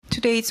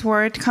Today's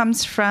word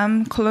comes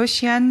from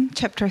Colossians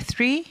chapter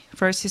 3,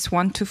 verses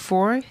 1 to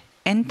 4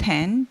 and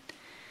 10,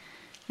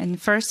 and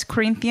 1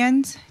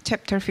 Corinthians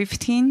chapter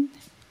 15,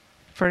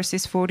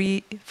 verses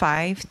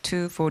 45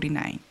 to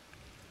 49.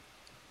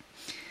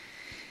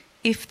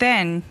 If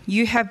then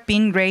you have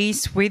been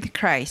raised with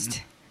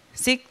Christ,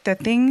 seek the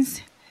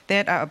things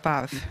that are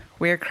above,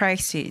 where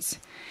Christ is,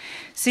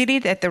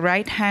 seated at the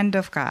right hand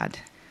of God.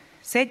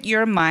 Set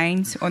your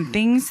minds on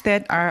things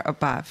that are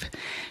above,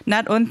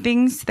 not on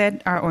things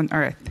that are on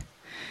earth.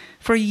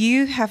 For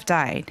you have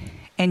died,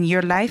 and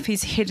your life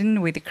is hidden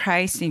with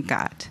Christ in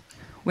God.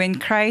 When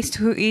Christ,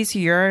 who is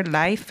your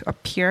life,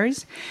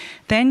 appears,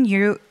 then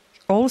you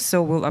also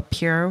will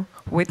appear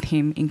with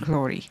him in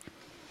glory.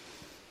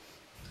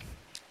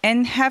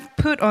 And have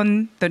put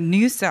on the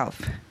new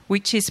self,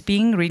 which is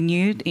being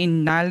renewed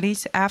in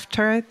knowledge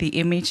after the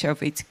image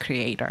of its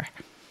creator.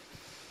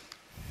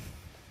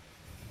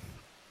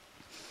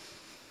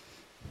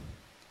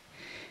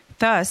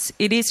 Thus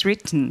it is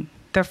written,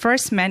 the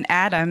first man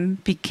Adam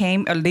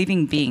became a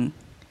living being.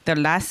 The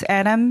last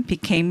Adam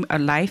became a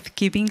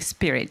life-giving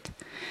spirit.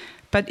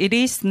 But it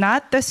is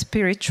not the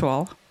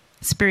spiritual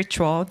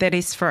that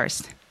is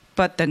first,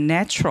 but the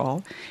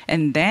natural,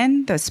 and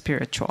then the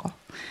spiritual.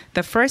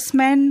 The first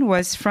man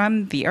was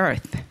from the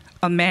earth,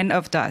 a man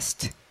of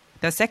dust.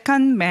 The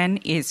second man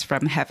is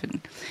from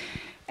heaven.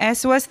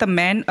 As was the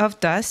man of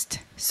dust,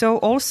 so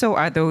also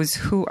are those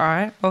who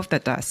are of the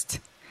dust.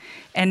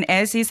 And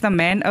as is the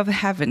man of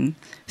heaven,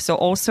 so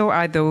also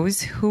are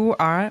those who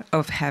are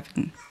of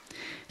heaven.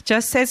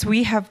 Just as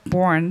we have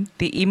borne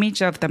the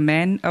image of the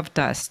man of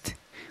dust,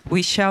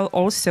 we shall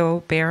also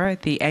bear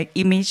the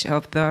image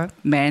of the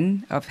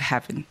man of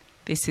heaven.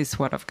 This is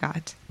word of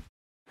God.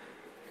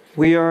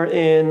 We are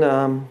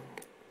in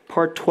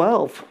part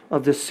 12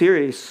 of this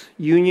series,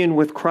 Union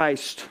with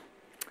Christ.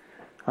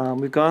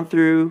 We've gone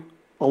through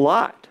a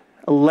lot,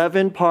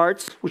 11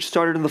 parts, which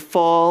started in the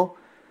fall.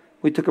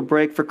 We took a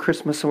break for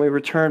Christmas and we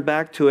returned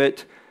back to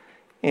it.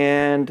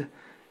 And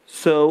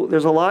so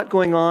there's a lot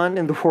going on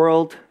in the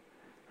world.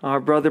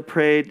 Our brother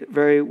prayed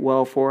very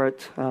well for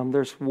it.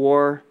 There's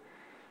war.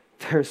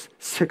 There's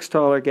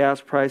 $6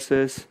 gas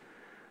prices.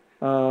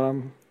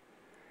 There's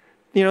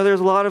a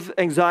lot of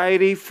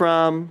anxiety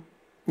from,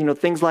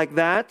 things like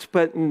that.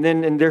 But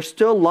then there's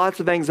still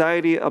lots of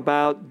anxiety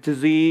about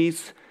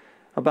disease,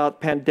 about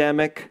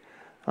pandemic.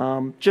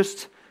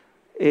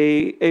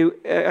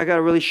 I got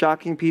a really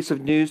shocking piece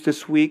of news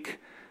this week.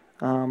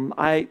 I'm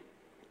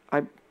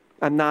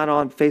not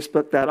on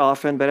Facebook that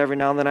often, but every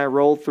now and then I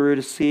roll through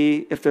to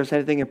see if there's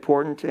anything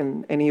important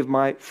in any of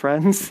my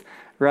friends,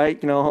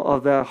 right?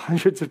 Of the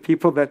hundreds of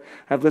people that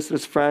I've listed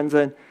as friends,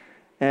 and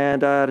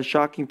a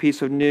shocking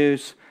piece of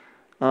news.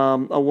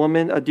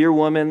 A dear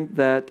woman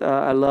that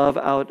I love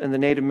out in the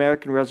Native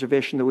American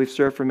reservation that we've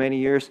served for many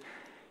years,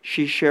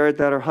 she shared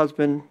that her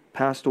husband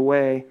passed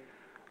away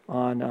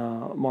on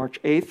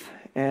March 8th.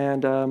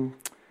 And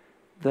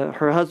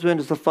her husband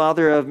is the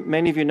father of,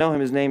 many of you know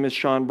him, his name is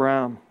Sean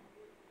Brown.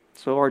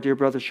 So our dear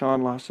brother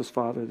Sean lost his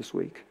father this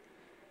week.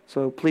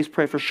 So please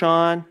pray for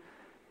Sean,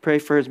 pray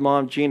for his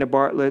mom, Gina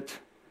Bartlett,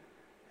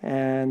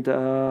 and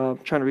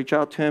trying to reach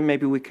out to him.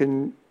 Maybe we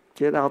can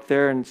get out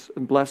there and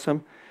bless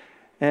him.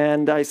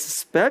 And I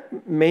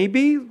suspect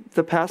maybe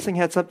the passing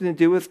had something to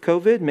do with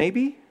COVID,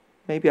 maybe,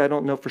 I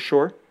don't know for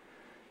sure.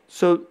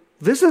 So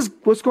this is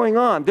what's going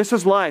on. This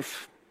is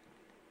life.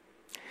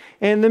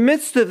 And in the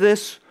midst of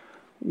this,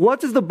 what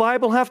does the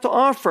Bible have to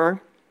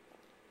offer?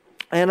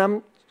 And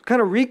I'm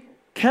kind of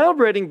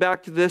recalibrating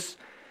back to this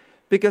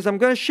because I'm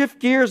going to shift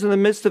gears in the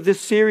midst of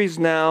this series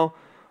now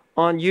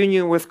on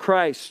union with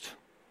Christ.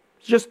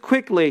 Just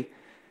quickly,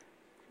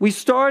 we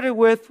started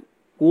with,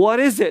 what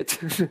is it?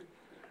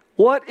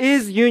 What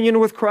is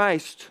union with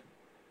Christ?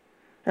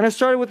 And I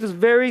started with this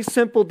very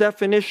simple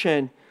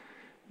definition.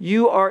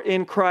 You are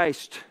in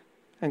Christ,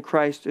 and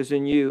Christ is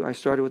in you. I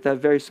started with that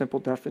very simple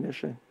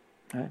definition.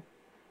 Right?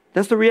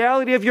 That's the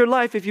reality of your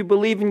life if you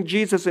believe in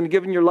Jesus and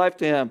given your life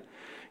to him.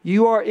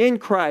 You are in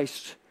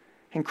Christ,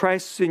 and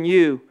Christ is in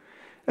you.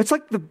 It's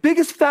like the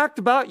biggest fact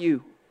about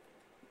you.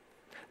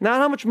 Not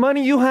how much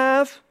money you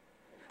have,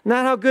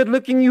 not how good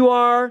looking you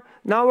are,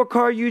 not what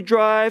car you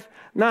drive,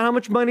 not how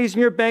much money is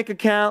in your bank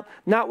account,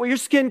 not what your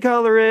skin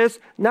color is,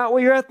 not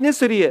what your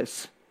ethnicity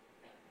is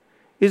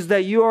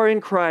that you are in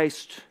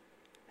Christ,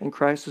 and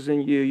Christ is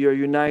in you. You're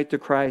united to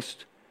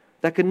Christ.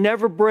 That can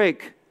never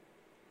break.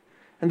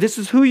 And this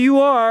is who you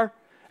are.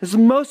 This is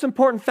the most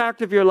important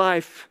fact of your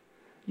life,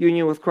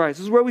 union with Christ.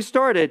 This is where we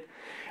started.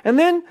 And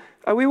then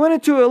we went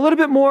into a little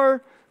bit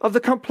more of the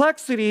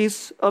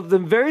complexities of the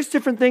various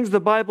different things the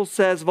Bible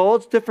says, of all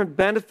its different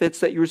benefits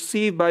that you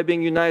receive by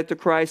being united to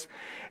Christ.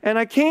 And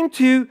I came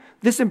to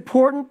this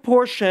important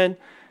portion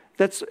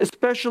that's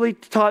especially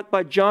taught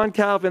by John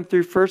Calvin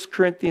through 1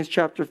 Corinthians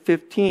chapter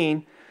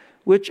 15,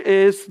 which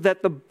is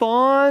that the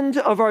bond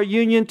of our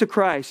union to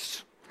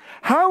Christ.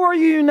 How are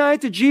you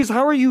united to Jesus?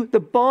 How are you? The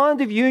bond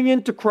of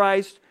union to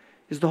Christ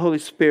is the Holy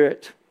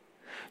Spirit.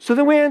 So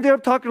then we ended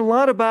up talking a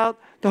lot about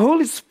the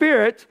Holy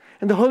Spirit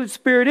and the Holy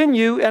Spirit in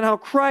you and how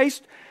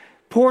Christ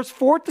pours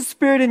forth the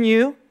Spirit in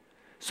you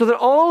so that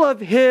all of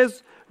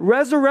his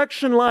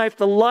resurrection life,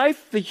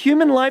 the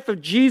human life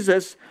of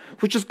Jesus,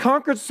 which has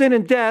conquered sin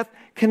and death,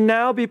 can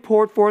now be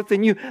poured forth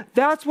in you.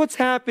 That's what's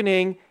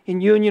happening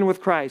in union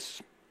with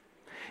Christ.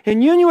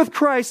 In union with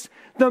Christ,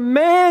 the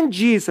man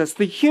Jesus,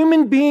 the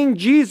human being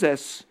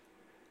Jesus,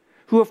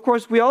 who of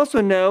course we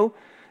also know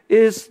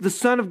is the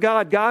Son of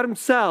God, God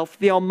himself,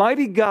 the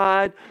Almighty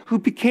God who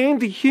became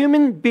the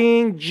human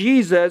being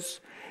Jesus,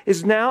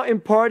 is now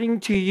imparting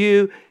to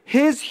you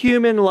his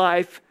human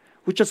life,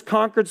 which has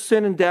conquered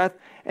sin and death,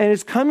 and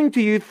is coming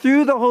to you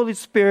through the Holy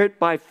Spirit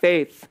by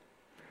faith.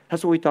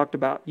 That's what we talked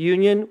about.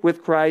 Union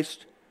with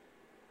Christ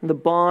and the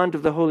bond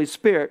of the Holy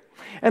Spirit.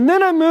 And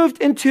then I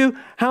moved into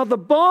how the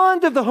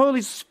bond of the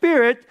Holy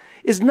Spirit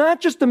is not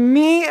just a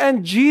me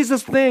and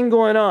Jesus thing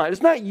going on.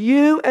 It's not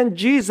you and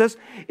Jesus.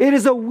 It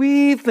is a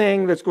we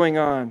thing that's going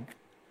on.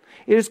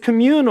 It is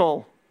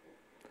communal.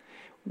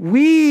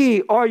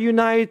 We are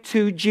united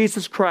to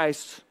Jesus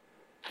Christ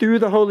through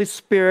the Holy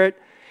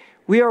Spirit.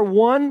 We are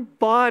one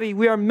body.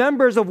 We are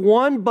members of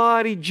one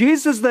body.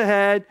 Jesus the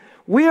head.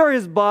 We are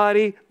his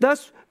body.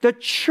 Thus, the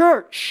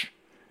church,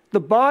 the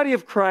body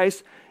of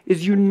Christ,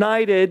 is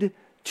united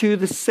to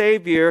the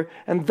Savior.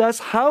 And thus,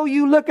 how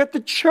you look at the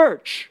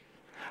church,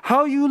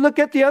 how you look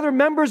at the other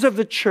members of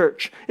the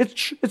church,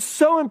 it's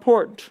so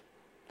important.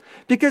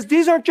 Because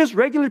these aren't just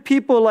regular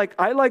people like,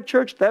 I like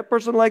church, that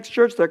person likes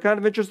church, they're kind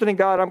of interested in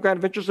God, I'm kind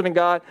of interested in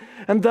God.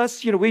 And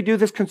thus, we do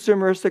this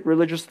consumeristic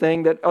religious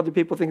thing that other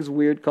people think is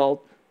weird called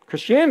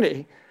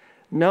Christianity.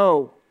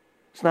 No,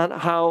 it's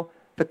not how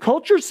the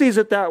culture sees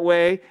it that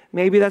way.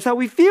 Maybe that's how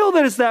we feel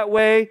that it's that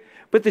way.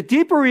 But the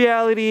deeper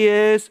reality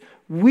is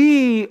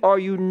we are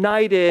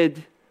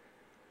united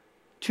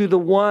to the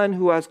one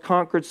who has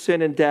conquered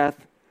sin and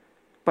death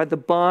by the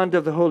bond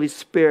of the Holy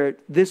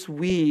Spirit. This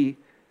we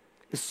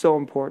is so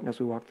important as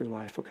we walk through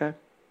life, okay?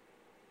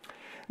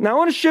 Now I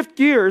want to shift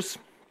gears.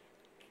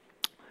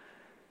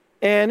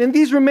 And in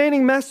these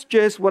remaining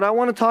messages, what I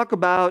want to talk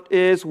about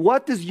is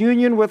what does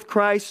union with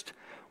Christ,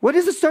 what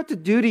does it start to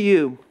do to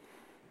you?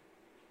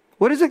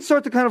 What does it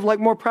start to kind of like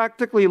more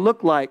practically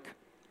look like?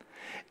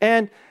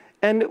 And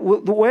the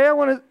way I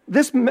want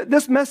to,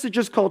 this message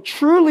is called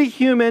Truly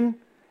Human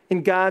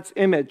in God's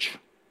Image.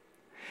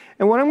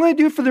 And what I'm going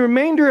to do for the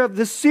remainder of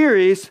this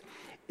series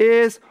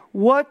is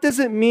what does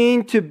it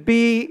mean to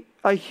be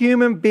a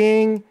human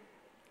being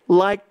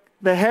like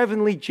the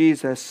heavenly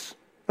Jesus?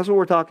 That's what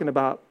we're talking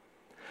about.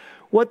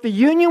 What the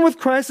union with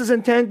Christ is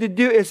intended to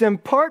do is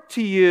impart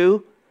to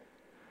you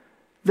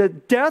the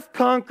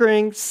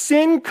death-conquering,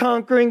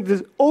 sin-conquering,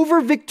 the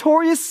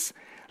over-victorious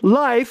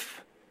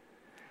life,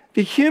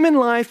 the human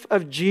life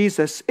of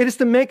Jesus. It is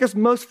to make us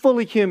most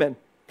fully human,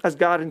 as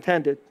God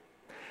intended.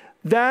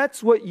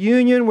 That's what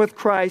union with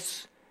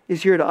Christ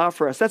is here to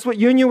offer us. That's what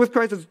union with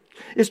Christ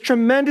is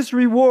tremendous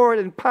reward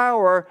and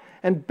power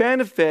and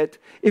benefit.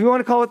 If you want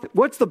to call it,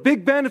 what's the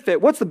big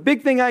benefit? What's the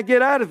big thing I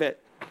get out of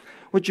it?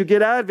 What you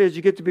get out of it is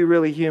you get to be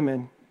really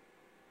human.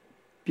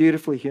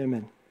 Beautifully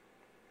human.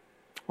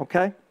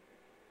 Okay?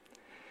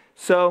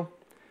 So,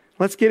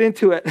 let's get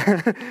into it.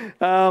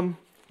 I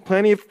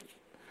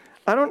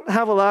don't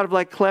have a lot of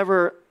like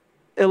clever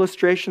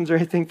illustrations or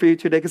anything for you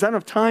today because I don't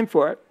have time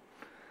for it.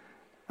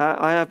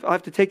 I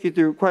have to take you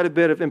through quite a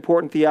bit of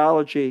important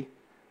theology.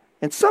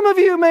 And some of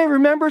you may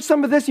remember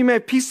some of this. You may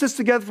have pieced this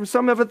together from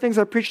some of the things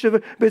I preached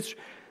about. But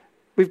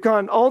we've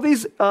gone all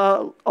these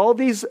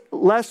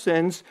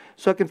lessons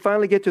so I can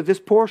finally get to this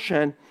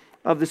portion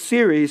of the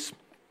series.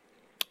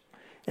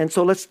 And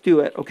so let's do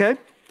it, okay?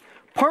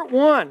 Part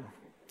 1,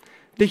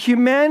 the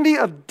humanity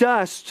of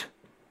dust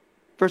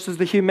versus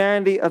the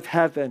humanity of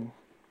heaven.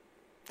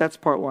 That's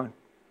part 1.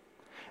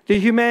 The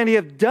humanity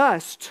of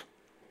dust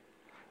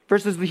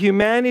versus the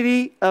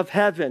humanity of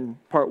heaven,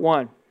 part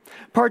 1.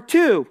 Part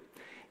 2,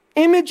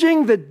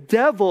 imaging the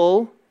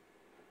devil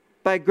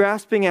by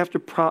grasping after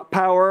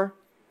power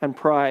and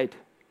pride.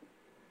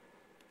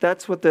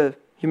 That's what the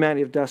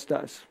humanity of dust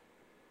does.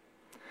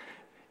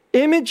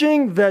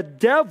 Imaging the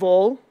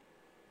devil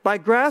by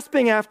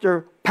grasping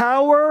after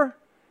power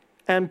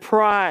and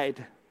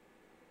pride.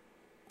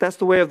 That's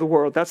the way of the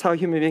world. That's how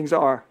human beings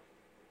are.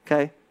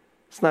 Okay?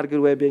 It's not a good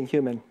way of being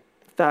human.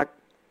 In fact,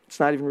 it's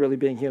not even really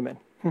being human.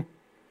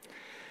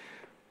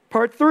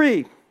 Part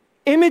 3,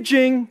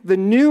 imaging the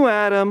new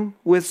Adam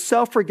with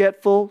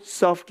self-forgetful,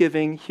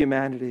 self-giving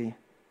humanity.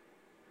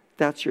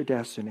 That's your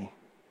destiny.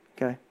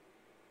 Okay?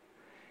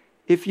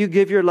 If you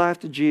give your life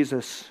to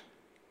Jesus,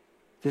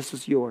 this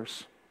is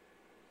yours.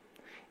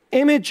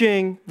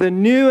 Imaging the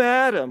new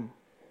Adam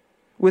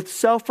with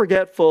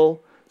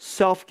self-forgetful,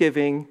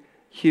 self-giving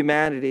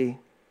humanity.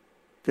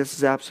 This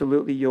is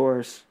absolutely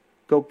yours.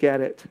 Go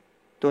get it.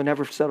 Don't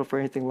ever settle for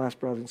anything less,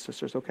 brothers and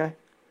sisters, okay?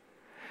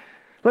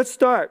 Let's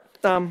start.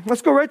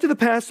 Let's go right to the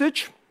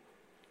passage.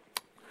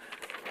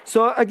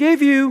 So I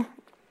gave you,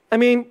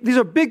 these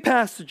are big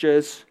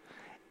passages,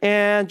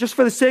 and just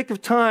for the sake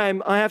of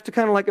time, I have to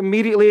kind of like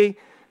immediately,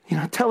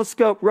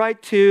 telescope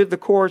right to the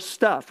core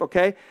stuff,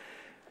 okay?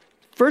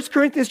 1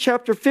 Corinthians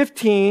chapter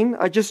 15,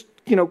 I just,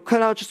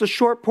 cut out just a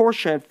short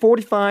portion,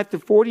 45 to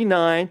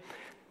 49.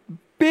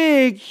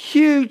 Big,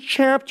 huge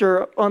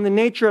chapter on the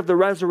nature of the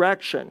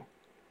resurrection.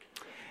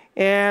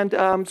 And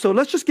so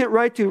let's just get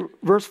right to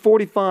verse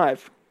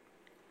 45.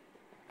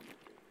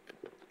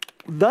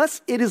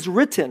 Thus it is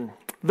written,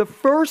 the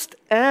first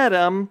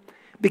Adam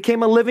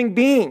became a living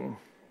being.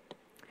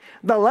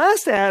 The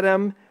last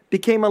Adam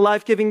became a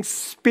life-giving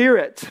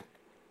spirit.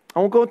 I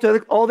won't go into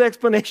all the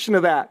explanation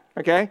of that,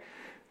 okay?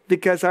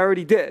 Because I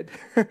already did.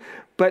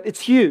 But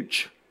it's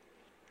huge.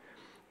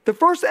 The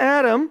first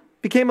Adam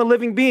became a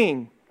living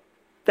being.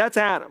 That's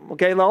Adam,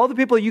 okay? All the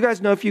people you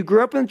guys know, if you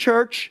grew up in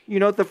church, you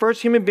know the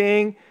first human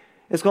being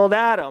is called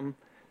Adam.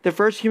 The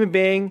first human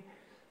being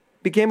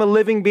became a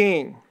living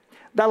being.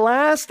 The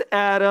last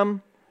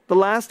Adam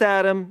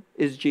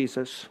is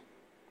Jesus,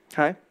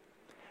 okay?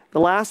 The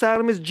last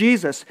Adam is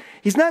Jesus.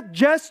 He's not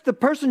just the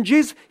person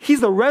Jesus, he's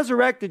the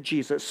resurrected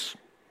Jesus.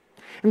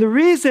 And the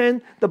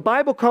reason the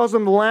Bible calls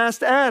him the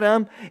last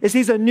Adam is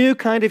he's a new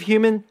kind of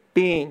human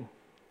being.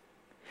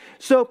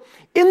 So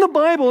in the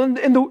Bible,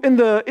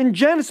 in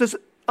Genesis,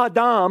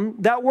 Adam,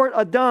 that word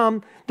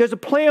Adam, there's a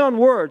play on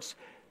words.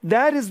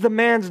 That is the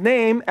man's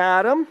name,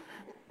 Adam.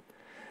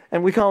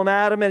 And we call him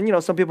Adam,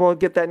 and some people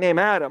get that name,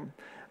 Adam.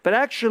 But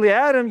actually,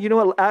 Adam, you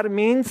know what Adam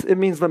means? It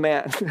means the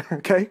man,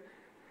 okay?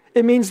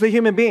 It means the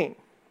human being.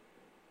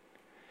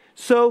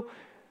 So,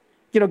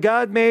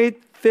 God made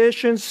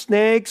fish and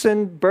snakes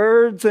and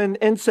birds and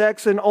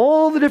insects and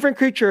all the different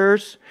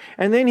creatures.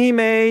 And then he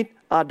made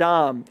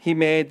Adam. He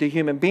made the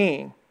human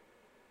being.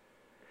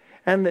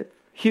 And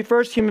the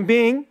first human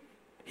being,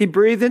 he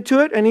breathed into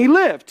it and he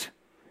lived.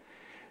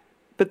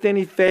 But then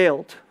he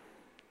failed.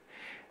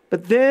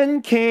 But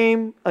then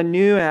came a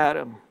new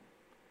Adam,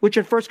 which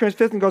in 1 Corinthians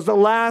 15 goes, the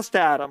last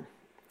Adam.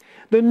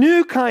 The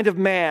new kind of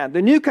man,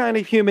 the new kind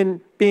of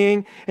human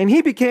being, and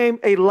he became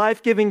a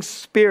life-giving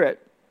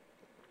spirit.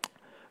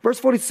 Verse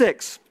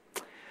 46,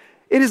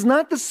 it is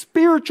not the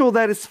spiritual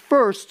that is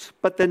first,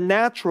 but the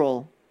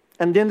natural,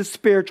 and then the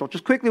spiritual.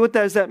 Just quickly, what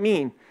does that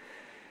mean?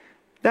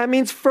 That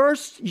means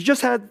first, you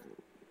just had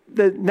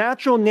the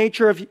natural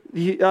nature of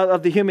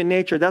the human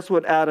nature. That's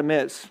what Adam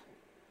is.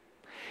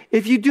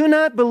 If you do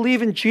not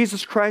believe in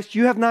Jesus Christ,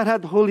 you have not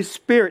had the Holy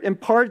Spirit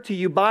imparted to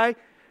you by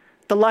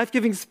the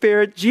life-giving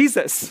Spirit,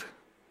 Jesus.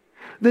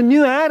 The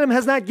new Adam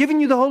has not given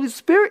you the Holy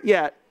Spirit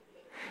yet.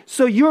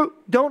 So you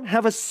don't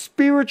have a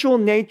spiritual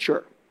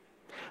nature.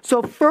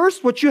 So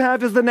first, what you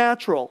have is the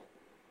natural.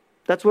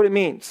 That's what it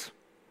means.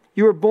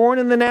 You were born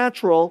in the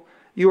natural.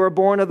 You were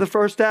born of the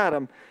first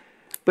Adam.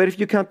 But if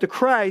you come to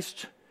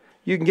Christ,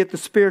 you can get the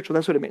spiritual.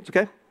 That's what it means,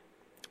 okay?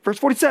 Verse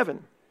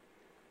 47.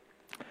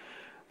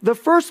 The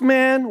first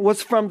man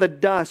was from the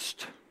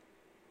dust,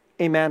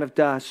 a man of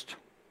dust.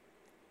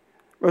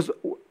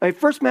 A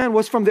first man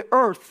was from the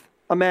earth,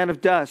 a man of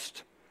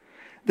dust.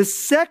 The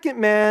second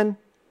man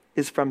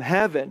is from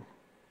heaven.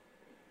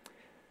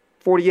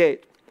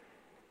 48.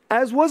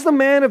 As was the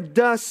man of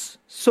dust,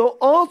 so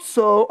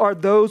also are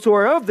those who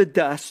are of the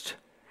dust.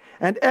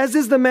 And as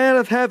is the man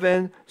of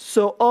heaven,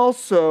 so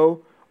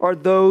also are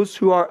those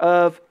who are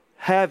of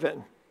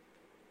heaven.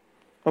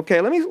 Okay,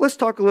 let's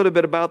talk a little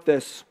bit about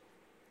this.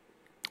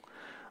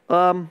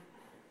 When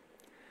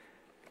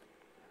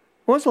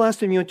was the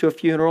last time you went to a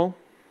funeral?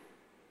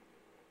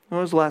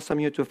 When was the last time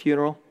you went to a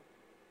funeral?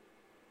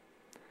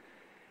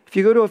 If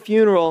you go to a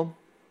funeral,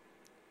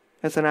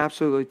 that's an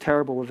absolutely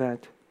terrible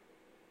event,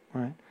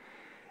 right?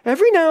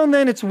 Every now and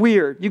then it's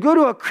weird. You go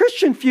to a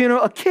Christian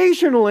funeral,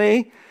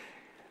 occasionally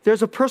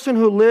there's a person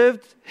who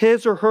lived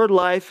his or her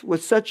life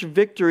with such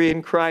victory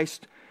in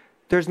Christ,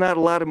 there's not a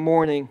lot of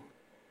mourning.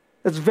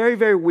 That's very,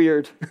 very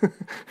weird.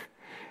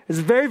 It's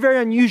very, very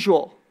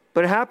unusual,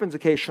 but it happens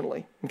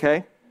occasionally,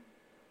 okay?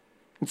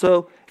 And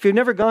so if you've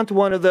never gone to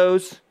one of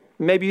those,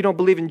 maybe you don't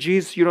believe in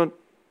Jesus, you don't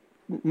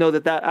know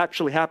that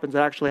actually happens. It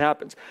actually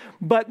happens.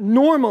 But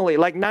normally,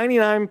 like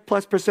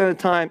 99+% of the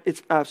time,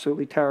 it's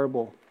absolutely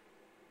terrible.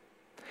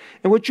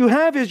 And what you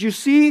have is you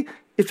see,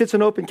 if it's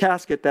an open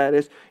casket, that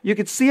is, you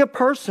could see a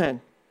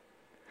person.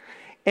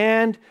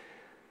 And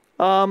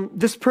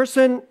this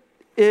person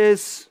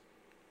is,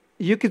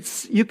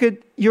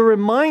 you're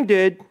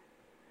reminded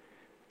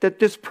that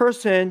this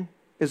person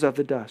is of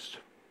the dust.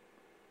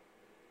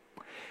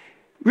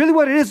 Really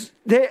what it is,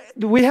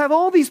 we have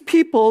all these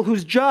people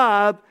whose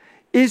job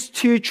is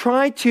to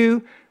try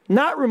to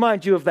not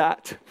remind you of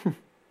that.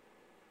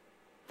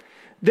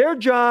 Their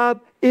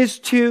job is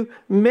to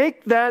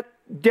make that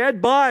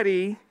dead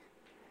body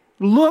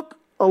look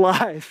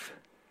alive.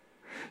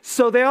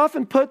 So they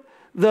often put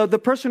the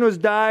person who has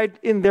died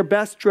in their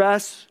best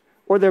dress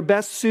or their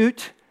best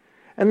suit.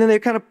 And then they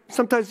kind of,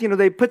 sometimes,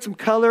 they put some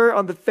color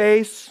on the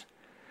face.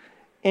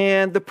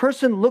 And the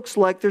person looks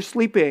like they're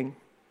sleeping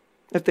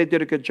if they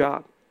did a good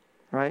job,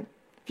 right?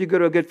 If you go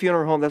to a good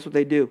funeral home, that's what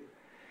they do.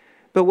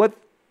 But what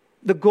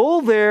the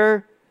goal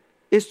there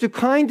is to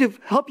kind of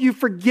help you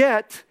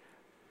forget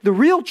the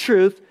real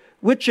truth,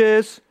 which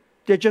is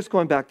they're just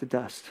going back to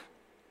dust.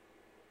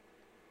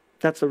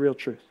 That's the real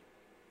truth.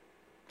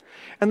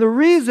 And the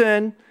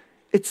reason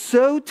it's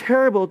so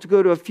terrible to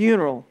go to a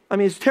funeral. I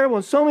mean, it's terrible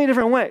in so many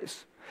different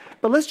ways.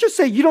 But let's just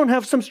say you don't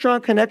have some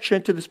strong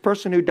connection to this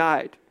person who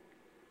died.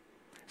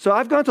 So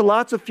I've gone to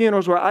lots of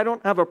funerals where I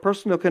don't have a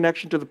personal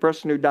connection to the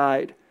person who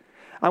died.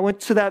 I went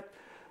to that,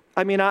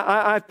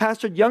 I've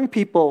pastored young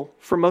people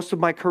for most of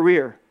my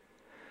career.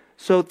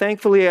 So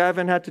thankfully, I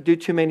haven't had to do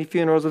too many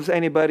funerals with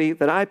anybody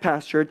that I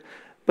pastored,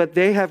 but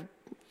they have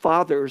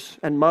fathers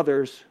and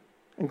mothers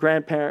and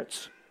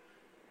grandparents.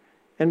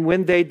 And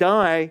when they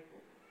die,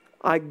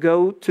 I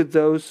go to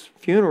those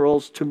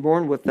funerals to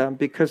mourn with them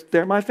because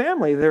they're my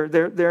family.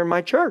 They're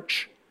my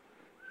church.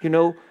 You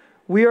know,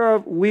 we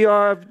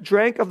are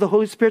drank of the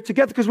Holy Spirit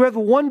together because we have the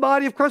one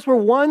body of Christ. We're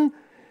one.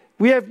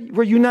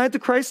 We're united to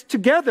Christ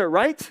together,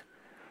 right?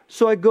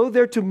 So I go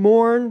there to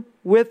mourn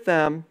with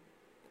them.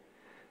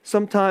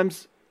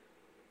 Sometimes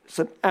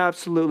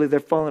absolutely they're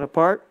falling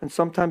apart, and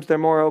sometimes they're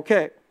more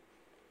okay.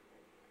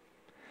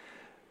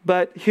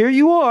 But here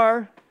you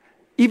are,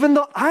 even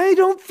though I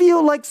don't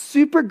feel like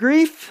super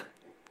grief,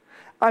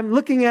 I'm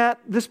looking at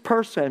this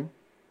person.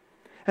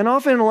 And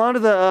often in a lot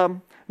of the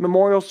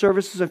memorial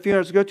services and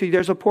funerals I go to,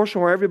 there's a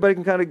portion where everybody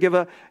can kind of give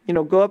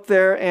go up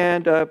there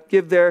and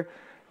give their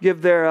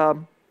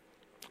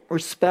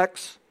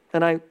respects.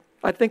 And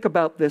I think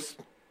about this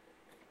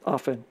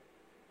often.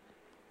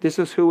 This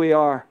is who we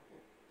are.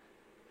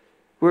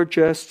 We're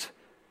just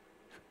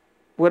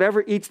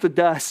whatever eats the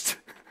dust,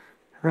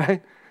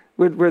 right?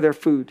 We're their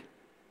food.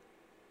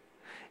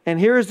 And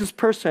here is this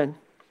person,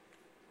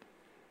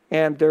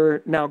 and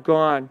they're now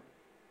gone.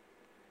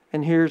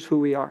 And here's who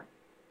we are.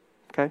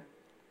 Okay?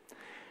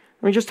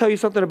 Let me just tell you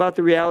something about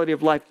the reality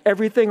of life.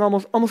 Everything,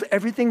 almost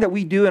everything that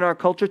we do in our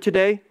culture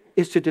today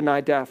is to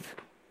deny death.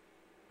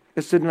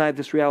 It's to deny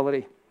this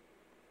reality.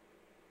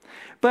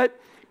 But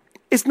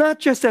it's not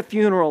just at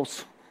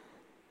funerals.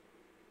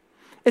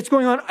 It's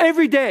going on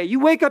every day. You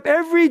wake up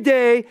every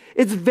day.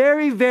 It's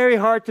very, very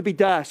hard to be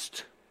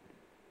dust.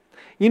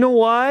 You know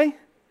why?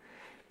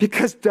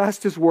 Because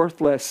dust is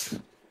worthless.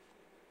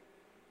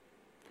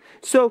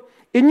 So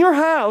in your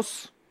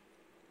house,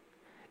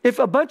 if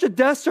a bunch of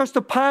dust starts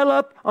to pile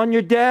up on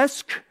your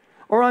desk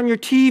or on your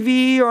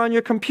TV or on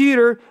your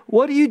computer,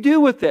 what do you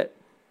do with it?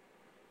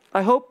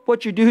 I hope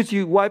what you do is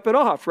you wipe it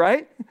off,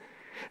 right?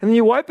 And then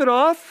you wipe it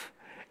off.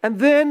 And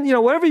then,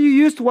 whatever you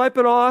use to wipe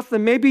it off,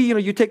 then maybe,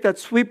 you take that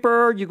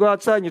sweeper, you go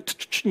outside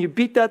and you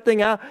beat that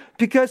thing out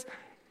because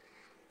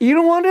you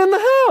don't want it in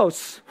the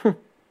house.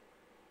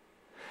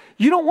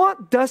 You don't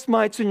want dust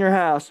mites in your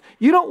house.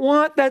 You don't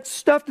want that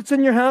stuff that's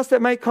in your house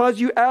that might cause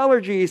you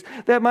allergies.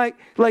 That might,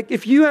 like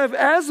if you have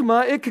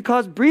asthma, it could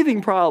cause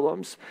breathing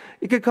problems.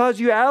 It could cause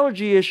you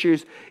allergy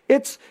issues.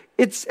 It's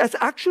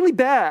actually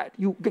bad.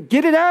 You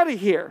get it out of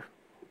here,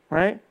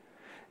 right?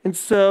 And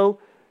so,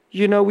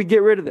 we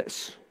get rid of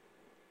this.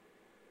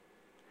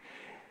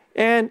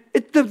 And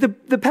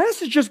the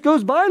passage just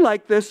goes by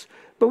like this,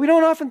 but we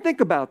don't often think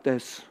about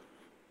this.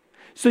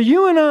 So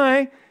you and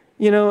I,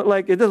 it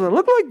doesn't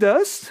look like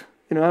dust.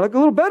 I look a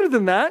little better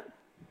than that.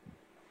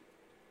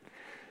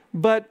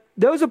 But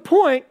there was a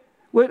point,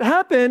 what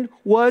happened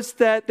was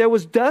that there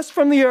was dust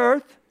from the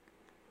earth,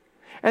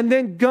 and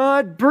then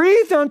God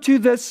breathed onto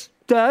this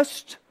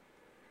dust,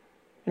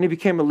 and he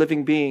became a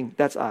living being.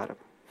 That's Adam.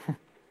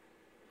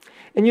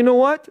 And you know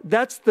what?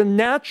 That's the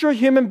natural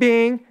human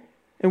being,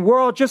 and we're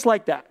all just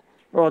like that.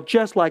 We're all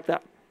just like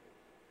that.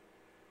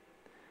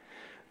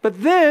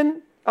 But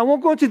then, I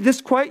won't go into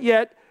this quite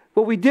yet,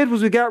 what we did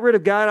was we got rid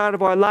of God out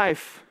of our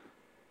life.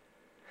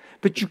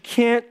 But you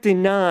can't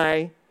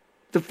deny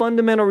the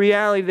fundamental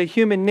reality that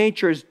human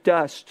nature is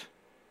dust.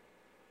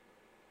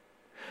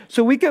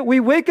 So we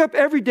wake up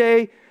every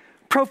day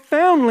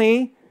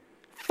profoundly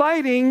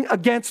fighting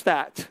against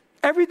that.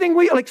 Everything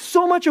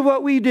so much of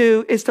what we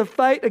do is to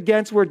fight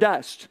against we're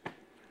dust.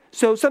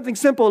 So something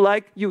simple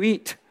like you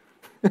eat.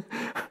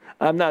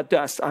 I'm not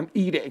dust, I'm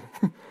eating.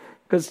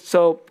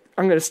 So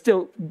I'm going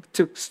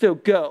to still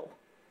go,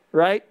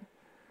 right?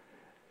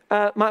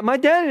 My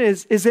dad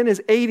is in his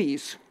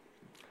 80s.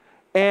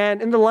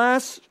 And in the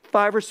last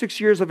 5 or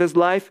 6 years of his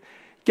life,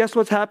 guess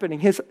what's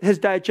happening? His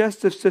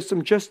digestive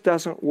system just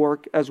doesn't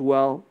work as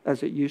well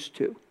as it used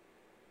to.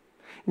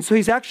 And so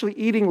he's actually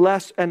eating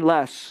less and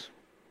less.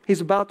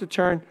 He's about to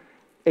turn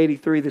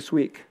 83 this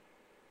week.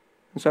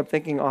 And so I'm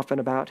thinking often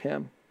about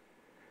him.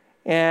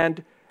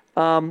 And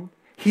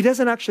he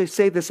doesn't actually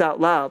say this out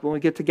loud when we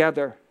get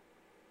together.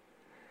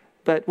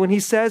 But when he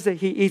says that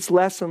he eats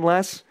less and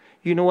less,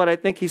 you know what I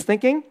think he's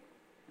thinking?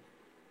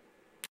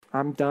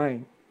 I'm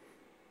dying.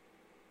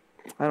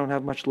 I don't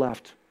have much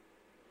left.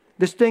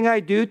 This thing I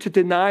do to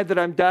deny that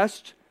I'm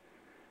dust,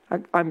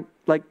 I'm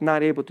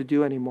not able to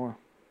do anymore.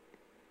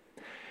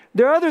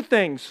 There are other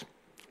things.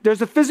 There's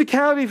the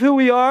physicality of who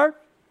we are,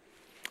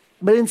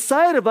 but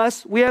inside of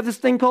us, we have this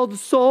thing called the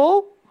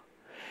soul.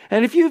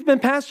 And if you've been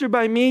pastored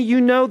by me,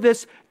 you know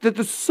this, that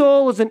the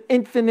soul is an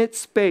infinite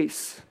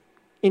space.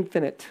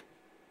 Infinite.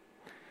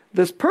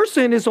 This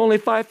person is only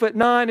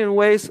 5'9" and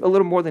weighs a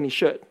little more than he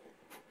should.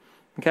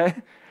 Okay?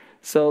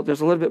 So there's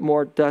a little bit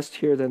more dust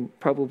here than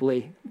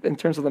probably in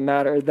terms of the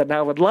matter than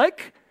I would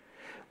like.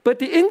 But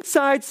the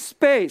inside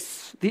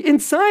space, the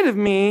inside of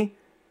me,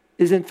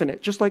 is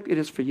infinite, just like it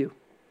is for you.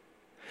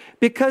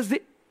 Because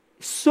the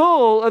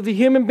soul of the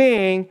human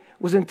being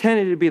was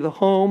intended to be the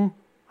home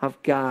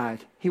of God.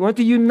 He wanted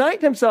to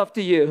unite himself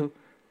to you.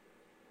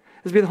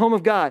 To be the home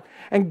of God.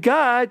 And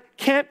God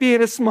can't be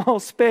in a small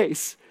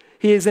space.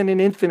 He is in an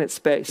infinite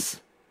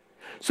space.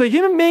 So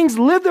human beings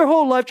live their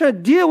whole life trying to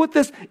deal with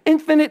this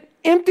infinite,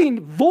 empty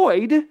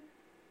void,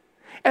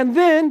 and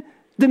then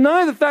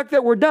deny the fact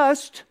that we're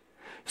dust.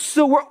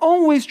 So we're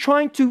always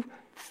trying to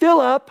fill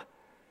up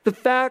the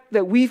fact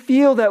that we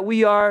feel that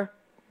we are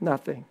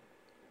nothing.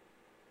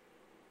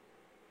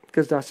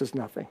 Because dust is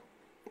nothing.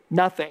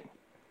 Nothing.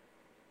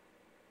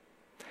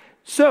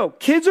 So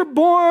kids are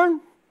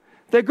born,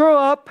 they grow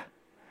up,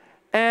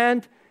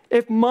 and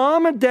if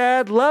mom and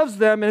dad loves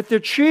them and if they're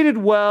treated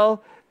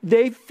well,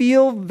 they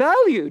feel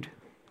valued.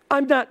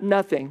 I'm not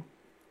nothing.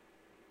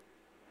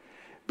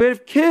 But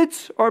if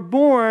kids are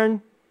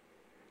born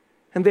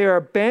and they are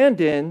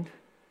abandoned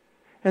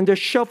and they're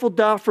shuffled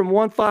off from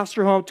one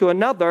foster home to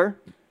another,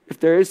 if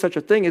there is such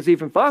a thing as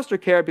even foster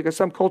care, because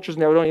some cultures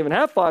now don't even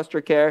have foster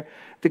care,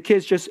 the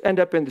kids just end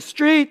up in the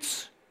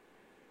streets,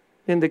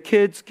 and the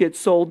kids get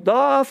sold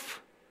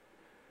off,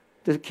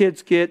 the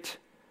kids get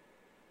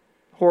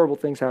horrible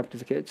things happen to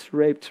the kids,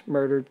 raped,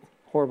 murdered,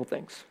 horrible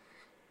things.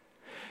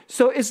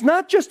 So it's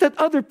not just that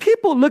other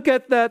people look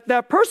at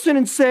that person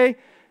and say,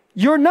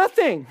 you're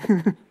nothing.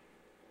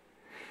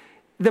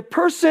 The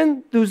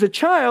person who's a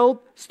child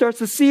starts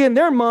to see in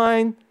their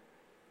mind,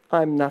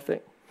 I'm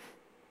nothing.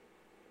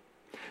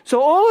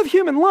 So all of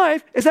human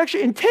life is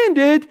actually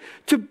intended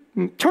to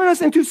turn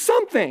us into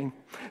something.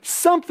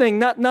 Something,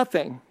 not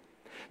nothing.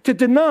 To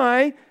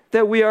deny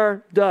that we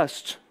are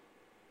dust.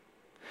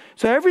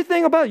 So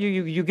everything about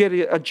you get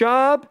a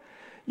job.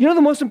 You know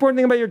the most important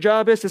thing about your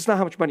job is it's not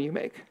how much money you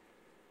make.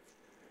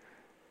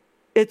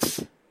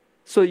 It's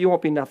so you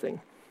won't be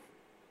nothing,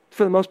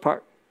 for the most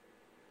part.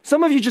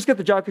 Some of you just get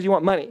the job because you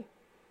want money.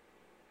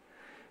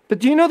 But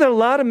do you know that a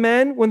lot of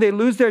men, when they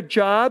lose their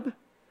job,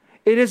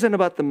 it isn't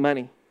about the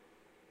money.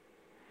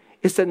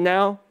 It's that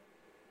now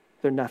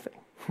they're nothing.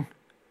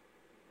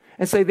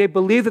 And so they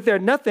believe that they're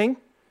nothing.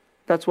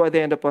 That's why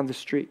they end up on the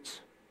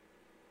streets.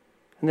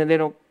 And then they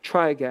don't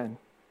try again.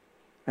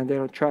 And they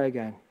don't try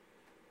again.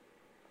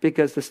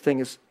 Because this thing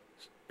is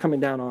coming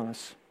down on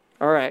us.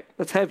 All right,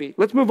 that's heavy.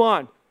 Let's move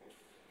on.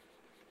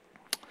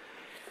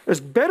 There's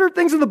better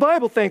things in the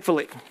Bible,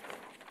 thankfully.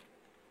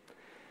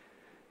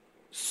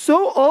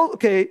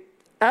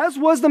 As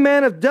was the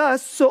man of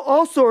dust, so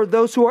also are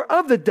those who are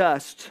of the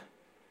dust.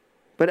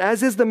 But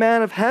as is the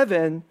man of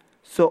heaven,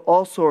 so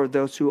also are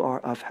those who are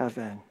of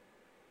heaven.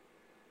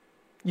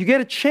 You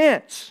get a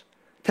chance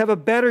to have a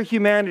better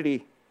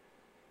humanity,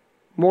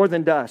 more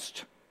than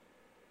dust.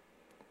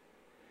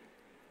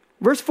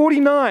 Verse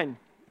 49.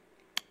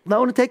 Now I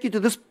want to take you to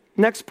this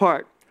next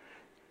part.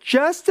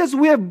 Just as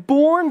we have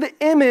borne the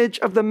image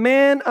of the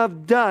man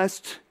of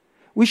dust,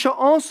 we shall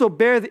also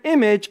bear the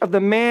image of the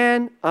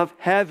man of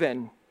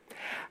heaven.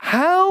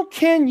 How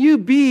can you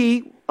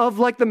be of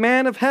like the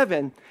man of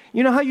heaven?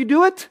 You know how you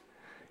do it?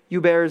 You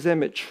bear his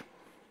image.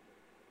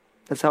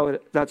 That's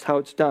how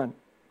it's done.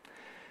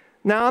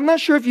 Now, I'm not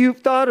sure if you've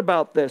thought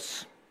about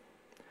this.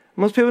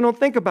 Most people don't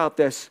think about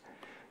this.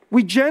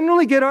 We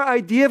generally get our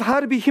idea of how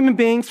to be human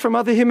beings from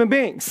other human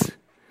beings.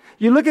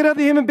 You look at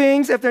other human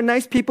beings, if they're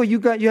nice people, you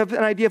have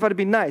an idea of how to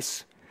be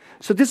nice.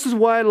 So this is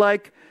why,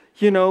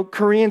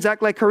 Koreans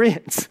act like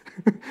Koreans.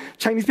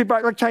 Chinese people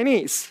act like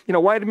Chinese.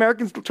 White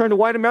Americans turn to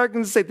white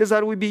Americans and say, this is how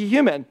do we be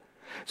human.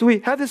 So we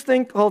have this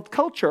thing called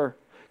culture.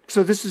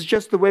 So this is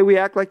just the way we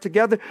act like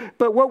together.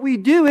 But what we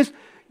do is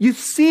you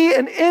see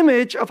an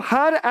image of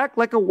how to act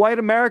like a white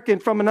American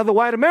from another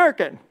white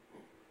American.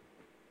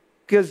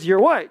 Because you're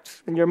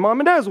white, and your mom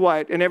and dad is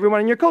white, and everyone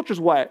in your culture is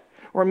white.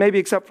 Or maybe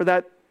except for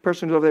that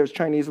person who's over there is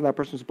Chinese and that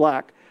person's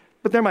black.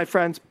 But they're my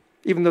friends,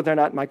 even though they're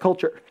not in my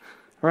culture.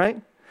 All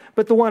right?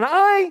 But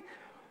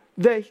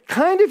the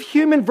kind of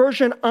human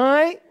version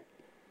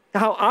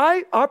how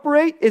I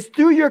operate is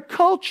through your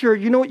culture.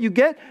 You know what you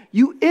get?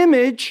 You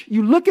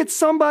look at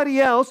somebody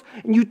else,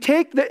 and you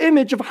take the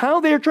image of how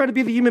they're trying to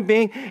be the human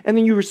being, and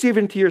then you receive it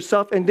into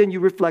yourself, and then you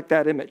reflect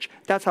that image.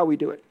 That's how we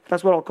do it.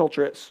 That's what all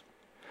culture is.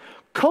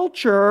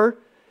 Culture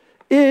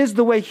is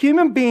the way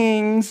human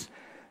beings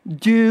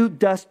do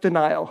dust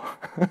denial.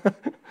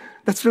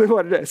 That's really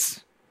what it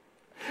is.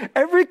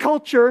 Every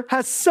culture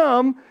has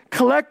some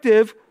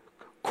collective,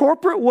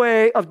 corporate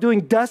way of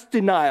doing dust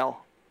denial.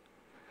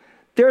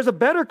 There's a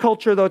better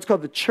culture, though. It's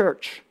called the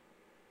church.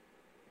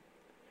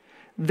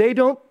 They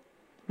don't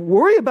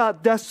worry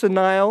about dust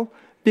denial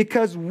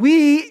because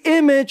we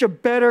image a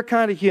better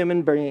kind of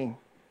human being.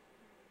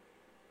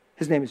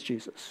 His name is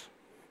Jesus.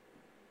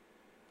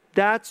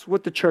 That's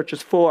what the church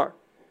is for.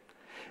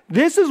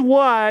 This is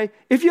why,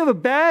 if you have a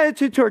bad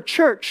attitude to our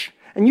church,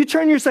 and you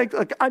turn yourself,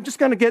 I'm just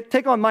going to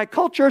take on my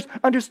culture's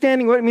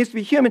understanding what it means to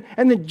be human,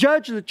 and then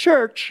judge the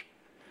church,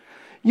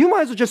 you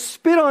might as well just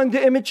spit on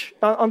the image,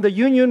 on the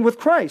union with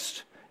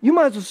Christ. You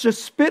might as well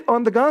just spit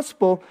on the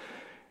gospel.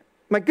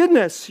 my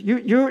goodness, I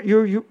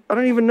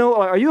don't even know,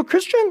 are you a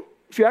Christian?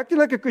 If you're acting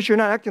like a Christian,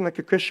 you're not acting like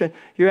a Christian.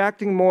 You're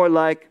acting more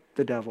like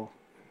the devil.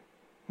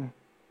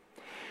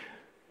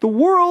 The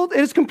world,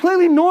 it is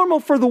completely normal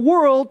for the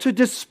world to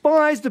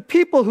despise the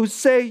people who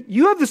say,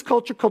 you have this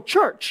culture called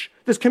church,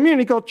 this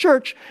community called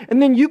church,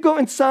 and then you go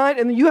inside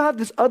and you have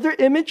this other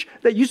image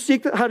that you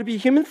seek how to be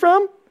human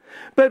from,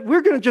 but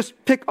we're going to just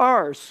pick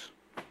ours.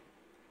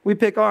 We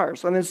pick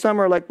ours. And then some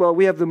are like, well,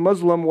 we have the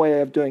Muslim way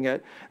of doing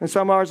it. And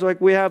some are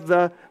like, we have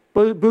the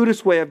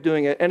Buddhist way of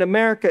doing it. In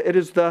America, it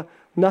is the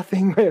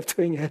nothing way of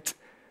doing it,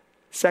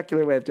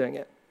 secular way of doing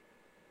it,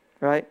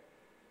 right?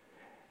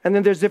 And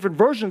then there's different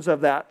versions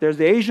of that. There's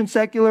the Asian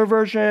secular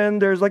version.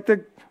 There's like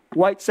the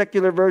white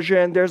secular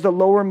version. There's the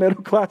lower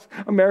middle class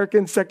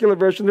American secular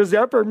version. There's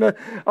the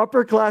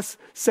upper class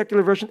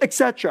secular version,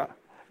 etc.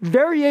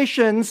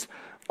 Variations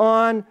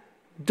on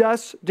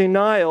dust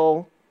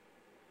denial,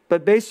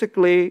 but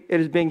basically it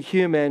is being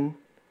human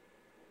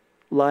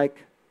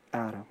like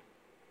Adam.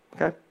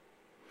 Okay?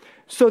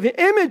 So the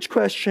image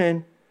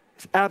question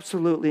is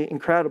absolutely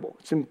incredible.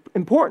 It's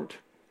important.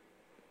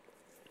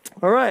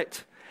 All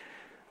right.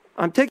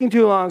 I'm taking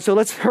too long, so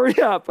let's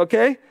hurry up,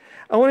 okay?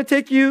 I want to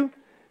take you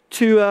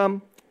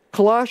to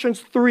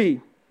Colossians 3.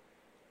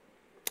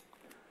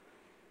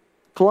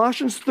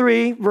 Colossians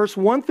 3, verse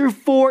 1 through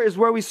 4 is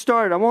where we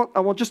started. I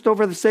won't just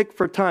over the sake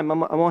for time.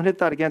 I won't hit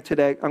that again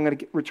today. I'm going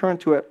to return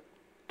to it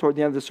toward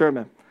the end of the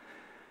sermon.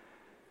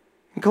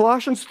 In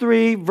Colossians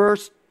 3,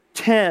 verse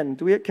 10.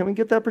 Can we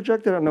get that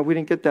projected? I don't know. We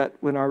didn't get that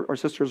when our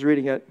sister was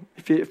reading it.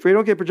 If we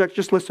don't get projected,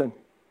 just listen.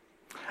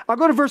 I'll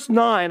go to verse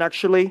 9,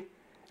 actually.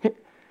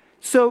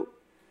 So,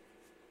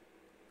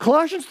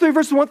 Colossians 3,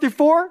 verses 1 through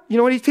 4, you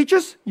know what he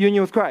teaches?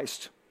 Union with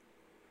Christ.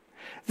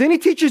 Then he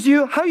teaches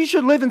you how you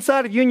should live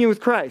inside of union with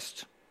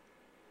Christ.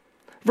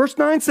 Verse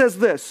 9 says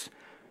this,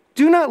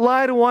 do not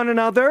lie to one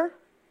another,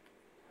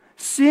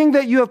 seeing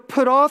that you have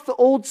put off the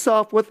old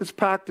self with its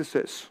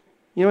practices.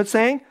 You know what it's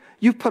saying?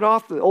 You've put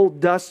off the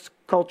old dust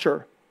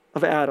culture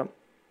of Adam.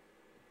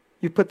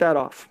 You put that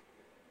off.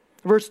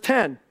 Verse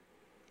 10,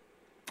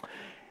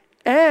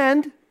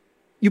 and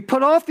you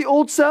put off the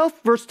old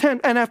self, verse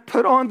 10, and have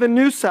put on the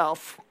new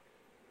self,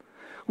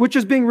 which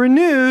is being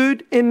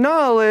renewed in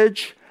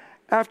knowledge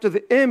after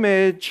the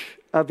image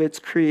of its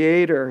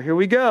creator. Here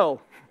we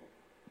go.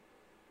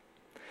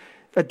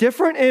 A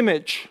different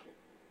image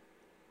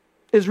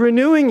is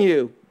renewing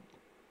you.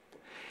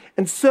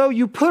 And so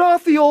you put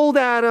off the old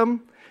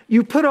Adam,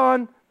 you put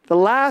on the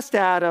last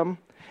Adam,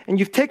 and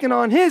you've taken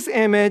on his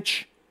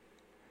image,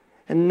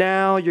 and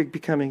now you're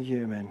becoming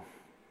human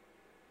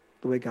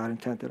the way God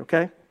intended,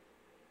 okay?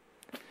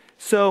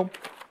 So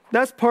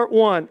that's part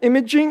one,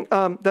 imaging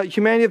the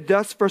humanity of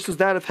dust versus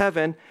that of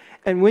heaven.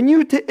 And when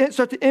you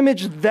start to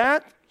image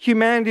that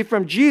humanity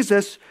from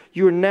Jesus,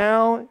 you are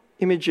now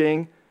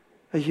imaging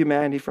a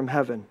humanity from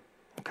heaven.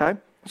 Okay?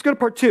 Let's go to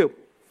part two.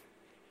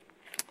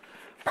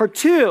 Part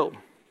two,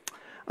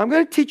 I'm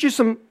going to teach you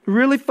some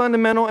really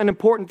fundamental and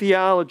important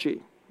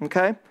theology.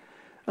 Okay?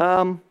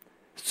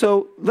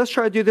 So let's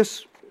try to do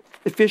this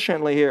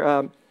efficiently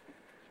here.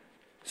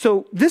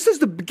 So this is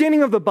the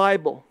beginning of the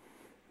Bible.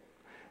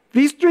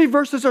 These three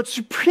verses are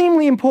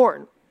supremely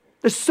important.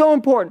 They're so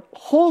important.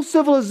 Whole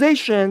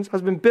civilizations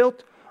has been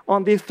built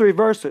on these three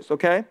verses,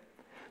 okay?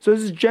 So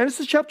this is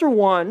Genesis chapter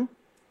 1,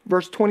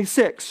 verse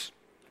 26.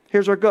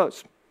 Here's where it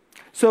goes.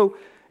 So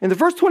in the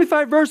first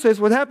 25 verses,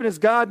 what happened is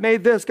God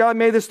made this, God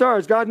made the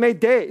stars, God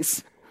made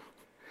days.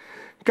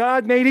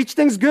 God made each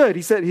thing's good.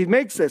 He said, he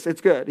makes this,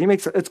 it's good. He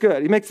makes it, it's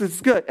good. He makes this,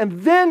 it's good.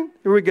 And then,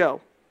 here we go.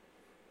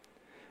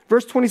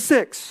 Verse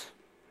 26.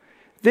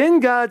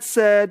 Then God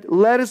said,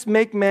 let us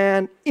make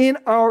man in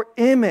our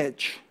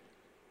image,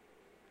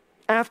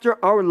 after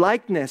our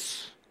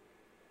likeness,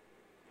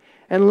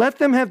 and let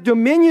them have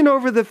dominion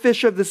over the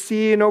fish of the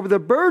sea, and over the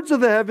birds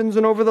of the heavens,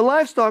 and over the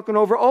livestock, and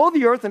over all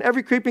the earth, and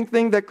every creeping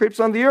thing that creeps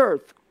on the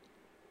earth.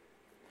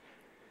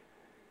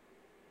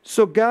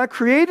 So God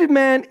created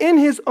man in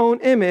his own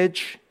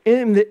image.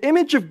 In the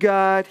image of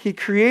God, he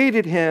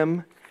created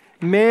him.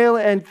 Male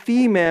and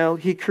female,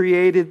 he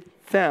created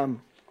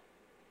them.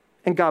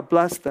 And God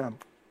blessed them.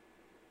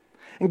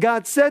 And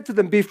God said to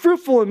them, be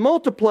fruitful and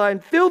multiply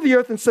and fill the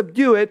earth and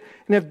subdue it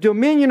and have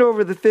dominion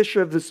over the fish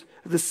of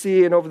the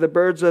sea and over the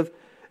birds of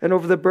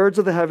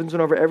the heavens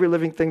and over every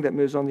living thing that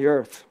moves on the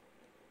earth.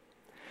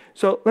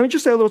 So let me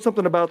just say a little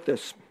something about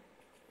this.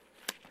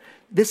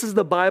 This is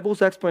the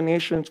Bible's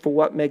explanations for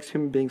what makes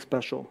human beings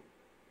special.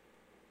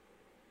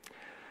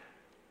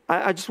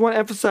 I just want to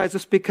emphasize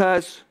this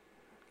because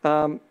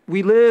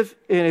we live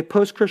in a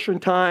post-Christian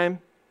time,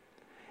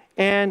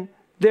 and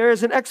there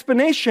is an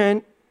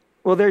explanation.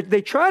 Well,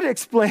 they try to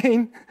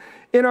explain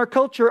in our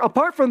culture,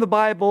 apart from the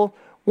Bible,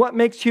 what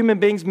makes human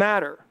beings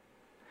matter.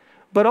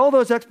 But all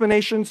those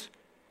explanations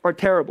are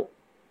terrible.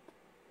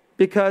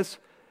 Because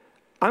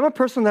I'm a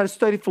person that has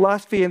studied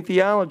philosophy and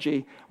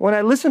theology. When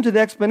I listen to the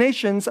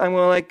explanations, I'm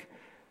like,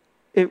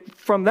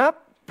 from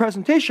that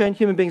presentation,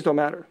 human beings don't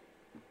matter.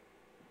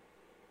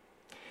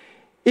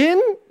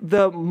 In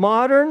the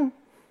modern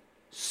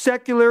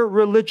secular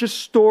religious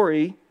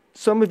story,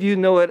 Some of you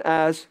know it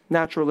as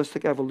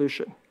naturalistic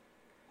evolution.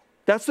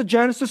 That's the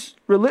Genesis.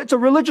 It's a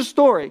religious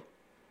story,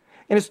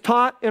 and it's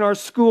taught in our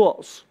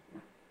schools.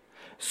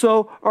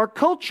 So our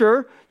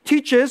culture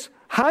teaches,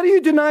 how do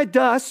you deny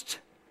dust?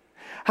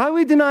 How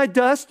we deny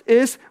dust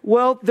is,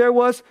 well, there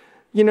was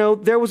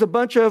a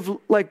bunch of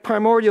like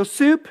primordial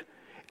soup,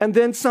 and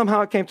then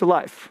somehow it came to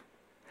life.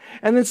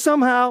 And then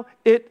somehow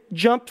it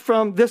jumped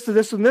from this to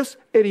this and this,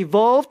 it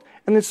evolved,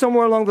 and then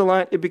somewhere along the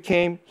line it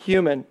became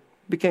human,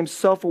 became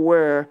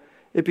self-aware,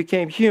 it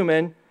became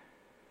human.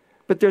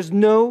 But there's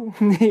no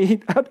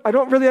need, I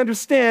don't really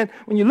understand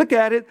when you look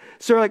at it.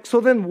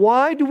 So then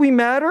why do we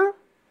matter?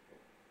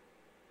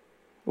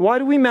 Why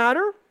do we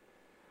matter?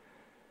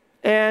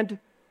 And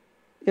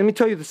let me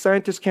tell you, the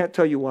scientists can't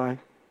tell you why.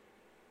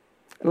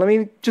 And let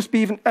me just be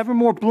even ever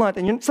more blunt.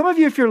 And some of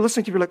you, if you're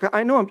listening to me, you're like,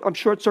 I know I'm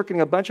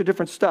short-circuiting a bunch of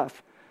different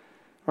stuff,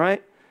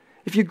 right?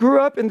 If you grew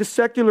up in the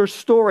secular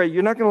story,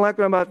 you're not going to like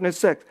what I'm about to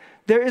say.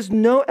 There is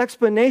no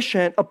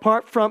explanation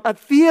apart from a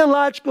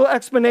theological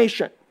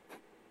explanation.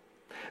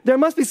 There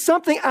must be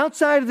something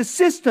outside of the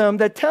system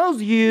that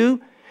tells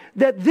you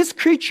that this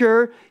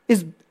creature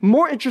is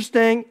more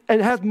interesting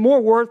and has more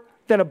worth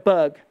than a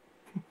bug.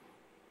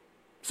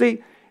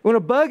 See, when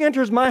a bug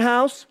enters my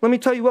house, let me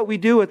tell you what we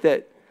do with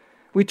it.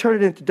 We turn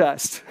it into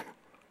dust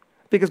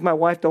because my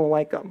wife don't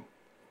like them.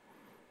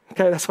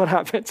 Okay, that's what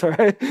happens, all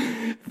right?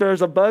 If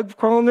there's a bug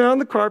crawling around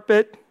the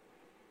carpet,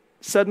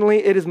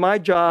 suddenly it is my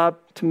job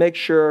to make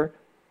sure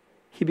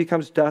he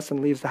becomes dust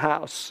and leaves the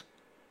house.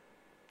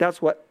 That's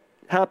what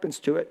happens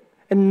to it.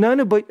 And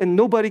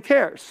nobody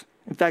cares.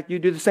 In fact, you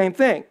do the same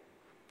thing,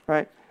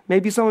 right?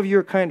 Maybe some of you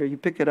are kinder. You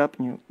pick it up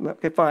and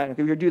okay, fine. If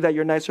you do that,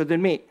 you're nicer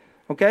than me,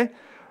 okay?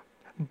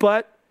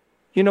 But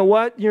you know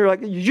what? You're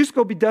like, you just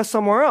go be dust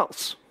somewhere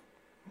else.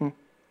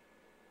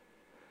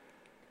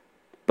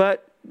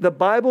 But the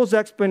Bible's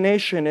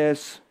explanation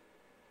is,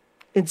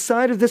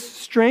 inside of this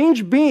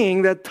strange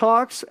being that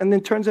talks and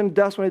then turns into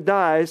dust when it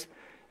dies,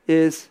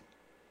 is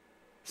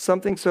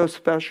something so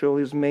special.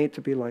 He's made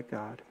to be like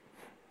God.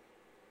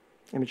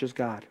 Image is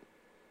God.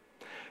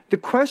 The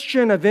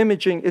question of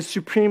imaging is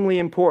supremely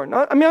important.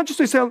 I'll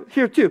just say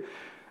here too.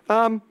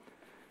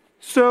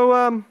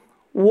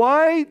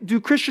 Why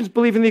do Christians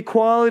believe in the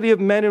equality of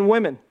men and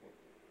women?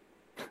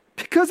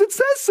 Because it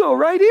says so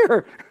right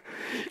here.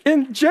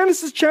 In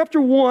Genesis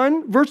chapter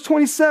 1, verse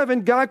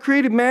 27, God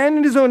created man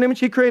in his own image.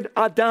 He created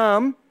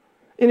Adam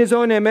in his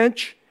own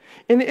image.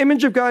 In the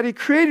image of God, he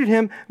created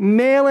him.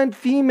 Male and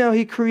female,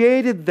 he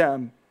created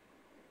them.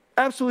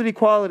 Absolute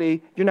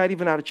equality. You're not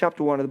even out of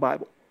chapter 1 of the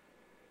Bible.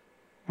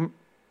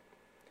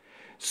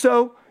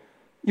 So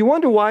you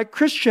wonder why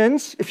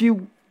Christians, if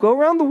you go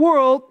around the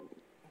world,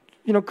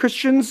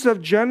 Christians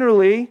have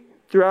generally,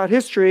 throughout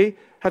history,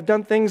 have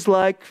done things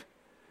like,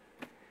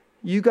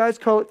 you guys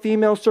call it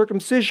female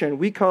circumcision.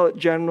 We call it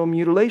genital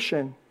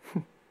mutilation.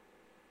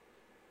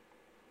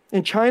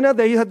 In China,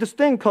 they had this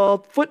thing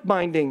called foot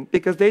binding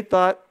because they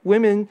thought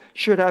women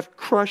should have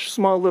crushed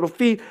small little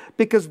feet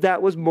because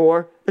that was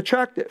more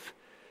attractive.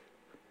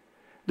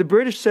 The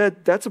British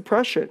said, that's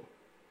oppression.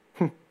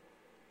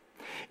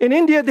 In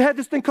India, they had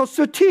this thing called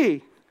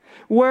sati,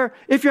 where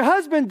if your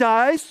husband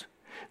dies,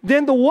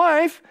 then the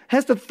wife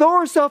has to throw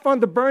herself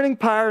on the burning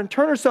pyre and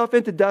turn herself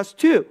into dust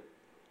too.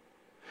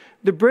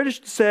 The British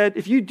said,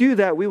 if you do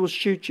that, we will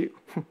shoot you.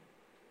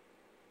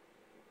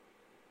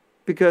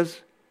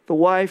 Because the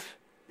wife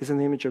is in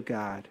the image of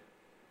God.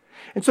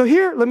 And so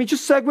here, let me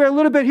just segue a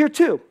little bit here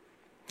too.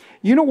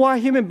 You know why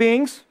human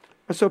beings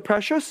are so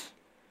precious?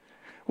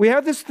 We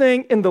have this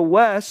thing in the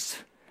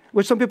West,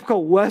 which some people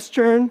call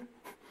Western.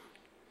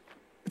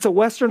 It's a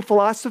Western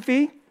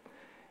philosophy.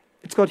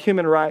 It's called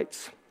human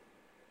rights.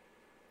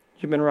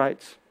 Human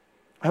rights.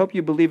 I hope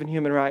you believe in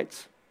human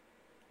rights.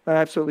 I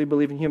absolutely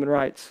believe in human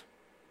rights.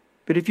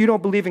 But if you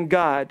don't believe in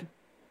God,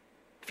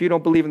 if you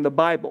don't believe in the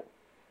Bible,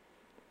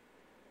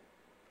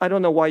 I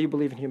don't know why you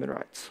believe in human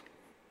rights.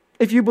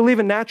 If you believe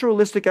in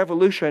naturalistic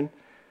evolution,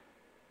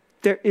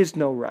 there is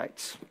no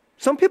rights.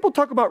 Some people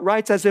talk about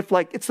rights as if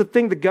like it's the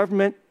thing the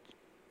government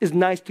is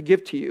nice to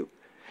give to you.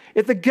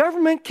 If the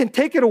government can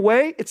take it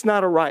away, it's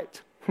not a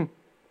right.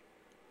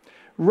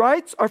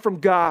 Rights are from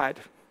God.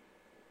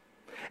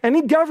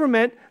 Any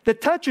government that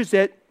touches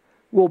it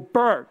will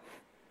burn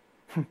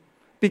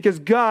because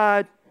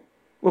God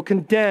will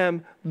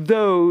condemn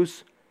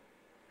those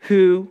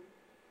who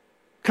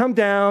come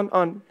down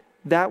on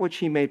that which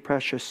he made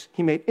precious.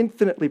 He made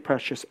infinitely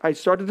precious. I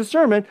started the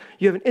sermon.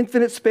 You have an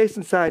infinite space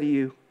inside of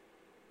you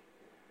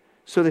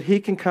so that he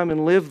can come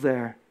and live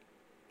there.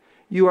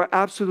 You are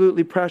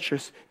absolutely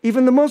precious.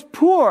 Even the most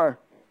poor,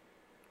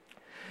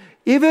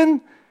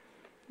 even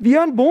the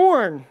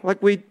unborn,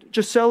 like we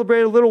just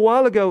celebrated a little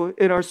while ago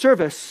in our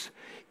service,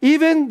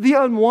 even the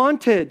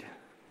unwanted,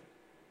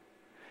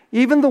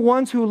 even the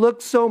ones who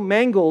look so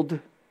mangled,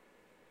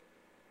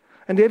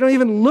 and they don't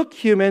even look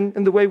human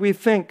in the way we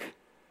think.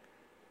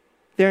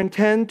 They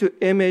intend to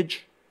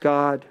image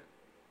God.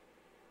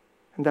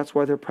 And that's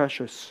why they're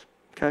precious.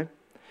 Okay?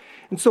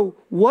 And so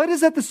what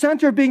is at the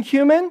center of being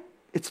human?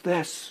 It's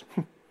this.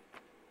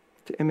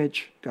 to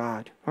image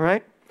God. All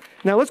right?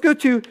 Now let's go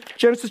to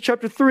Genesis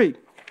chapter 3.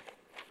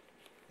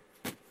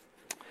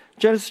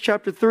 Genesis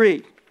chapter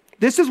 3.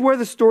 This is where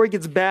the story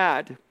gets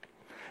bad.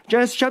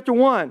 Genesis chapter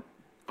 1,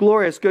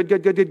 glorious, good,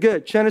 good, good, good,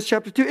 good. Genesis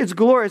chapter 2, it's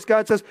glorious.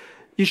 God says,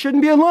 you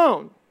shouldn't be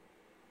alone.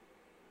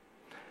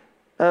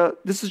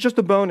 This is just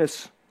a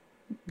bonus.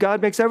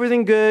 God makes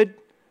everything good.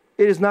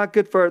 It is not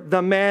good for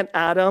the man,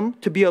 Adam,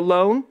 to be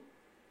alone.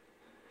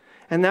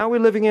 And now we're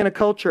living in a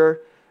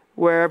culture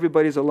where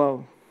everybody's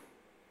alone.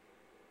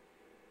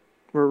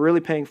 We're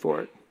really paying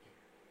for it.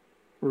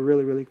 We're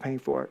really, really paying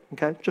for it.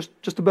 Okay?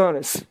 Just a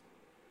bonus.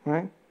 All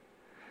right?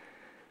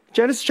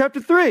 Genesis chapter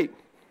 3.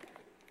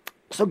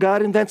 So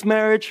God invents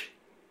marriage,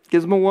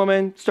 gives him a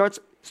woman, starts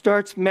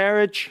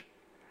marriage,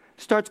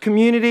 starts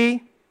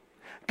community.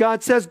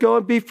 God says, go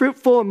and be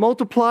fruitful and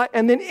multiply,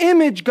 and then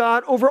image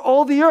God over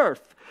all the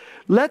earth.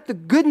 Let the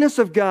goodness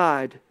of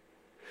God,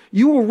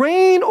 you will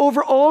reign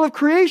over all of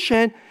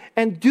creation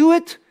and do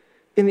it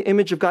in the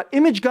image of God.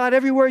 Image God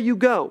everywhere you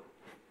go.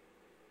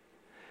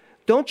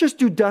 Don't just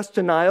do dust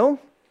denial.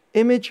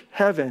 Image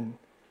heaven.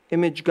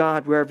 Image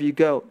God wherever you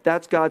go.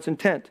 That's God's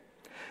intent.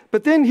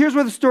 But then here's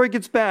where the story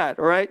gets bad,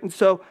 all right? And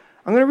so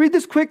I'm going to read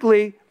this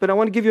quickly, but I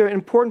want to give you an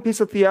important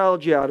piece of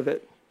theology out of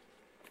it.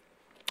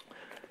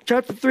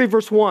 Chapter 3,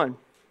 verse 1.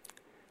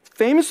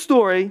 Famous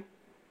story,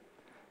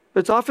 but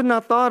it's often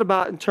not thought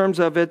about in terms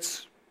of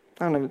it's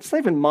not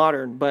even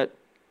modern, but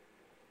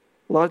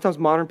a lot of times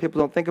modern people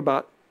don't think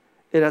about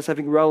it as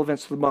having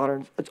relevance to the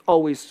modern. It's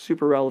always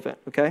super relevant,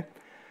 okay?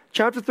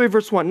 Chapter 3,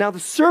 verse 1. Now the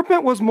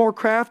serpent was more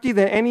crafty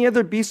than any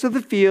other beast of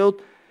the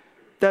field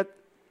that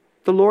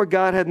the Lord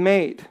God had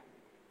made.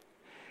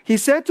 He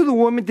said to the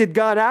woman, did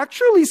God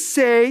actually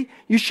say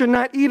you should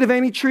not eat of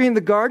any tree in the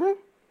garden?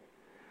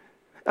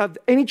 Of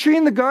any tree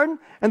in the garden?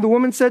 And the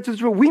woman said to the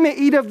tree, we may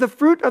eat of the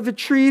fruit of the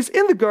trees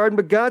in the garden,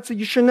 but God said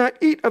you should not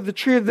eat of the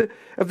tree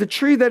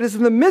that is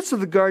in the midst of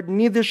the garden,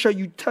 neither shall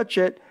you touch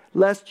it,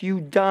 lest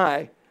you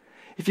die.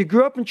 If you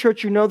grew up in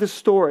church, you know this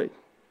story.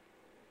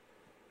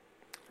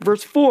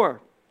 Verse 4.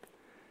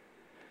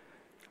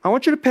 I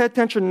want you to pay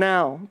attention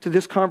now to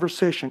this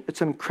conversation.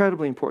 It's an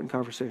incredibly important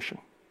conversation.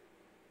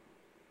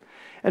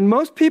 And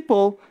most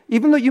people,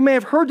 even though you may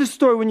have heard this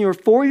story when you were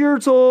 4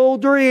 years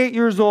old or 8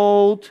 years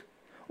old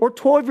or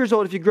 12 years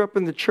old if you grew up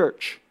in the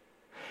church.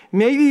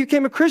 Maybe you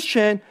became a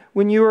Christian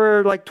when you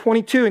were like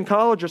 22 in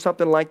college or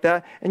something like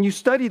that, and you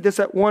studied this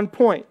at one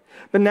point.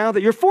 But now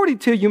that you're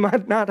 42, you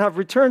might not have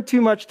returned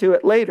too much to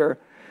it later.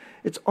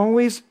 It's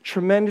always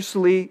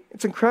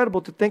it's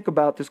incredible to think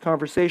about this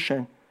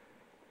conversation.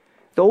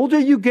 The older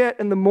you get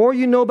and the more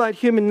you know about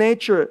human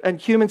nature and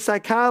human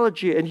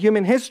psychology and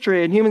human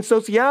history and human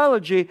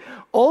sociology,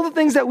 all the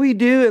things that we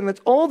do and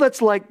that's all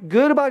that's like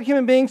good about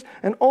human beings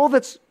and all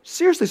that's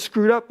seriously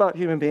screwed up about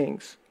human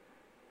beings.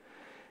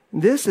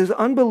 This is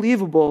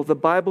unbelievable, the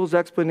Bible's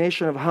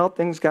explanation of how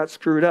things got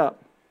screwed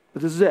up.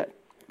 But this is it.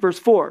 Verse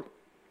 4.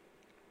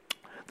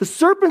 The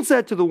serpent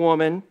said to the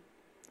woman,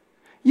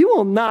 you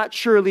will not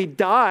surely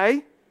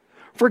die.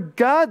 For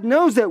God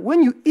knows that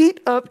when you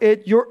eat of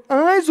it, your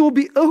eyes will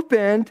be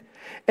opened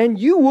and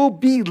you will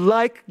be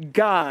like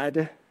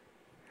God,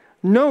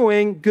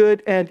 knowing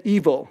good and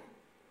evil.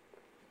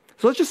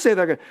 So let's just say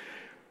that again.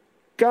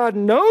 God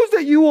knows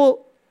that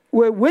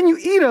when you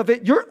eat of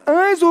it, your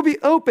eyes will be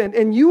opened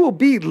and you will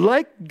be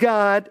like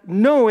God,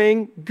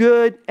 knowing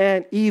good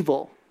and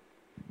evil.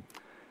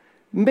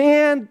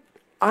 Man,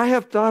 I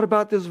have thought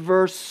about this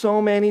verse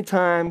so many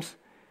times,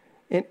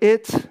 and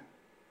it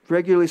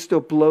regularly still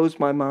blows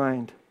my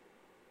mind.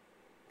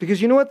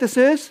 Because you know what this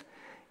is?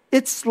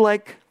 It's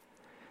like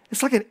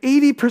an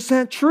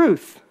 80%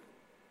 truth.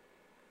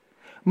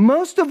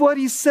 Most of what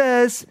he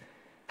says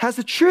has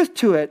a truth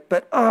to it,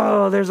 but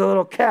there's a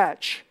little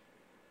catch.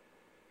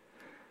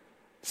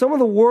 Some of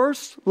the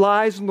worst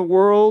lies in the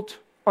world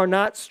are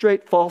not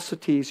straight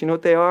falsities. You know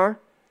what they are?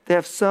 They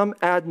have some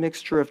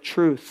admixture of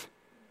truth.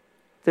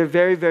 They're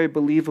very, very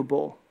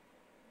believable.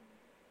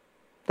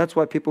 That's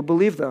why people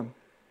believe them.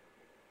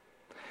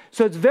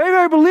 So it's very,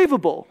 very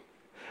believable.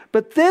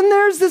 But then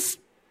there's this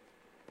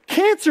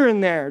cancer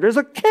in there. There's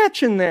a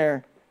catch in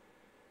there.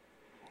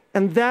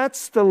 And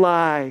that's the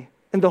lie.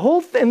 And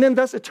then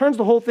it turns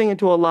the whole thing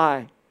into a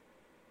lie.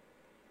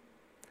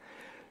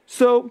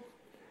 So,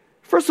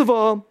 first of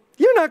all,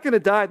 you're not going to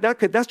die.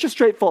 That's just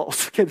straight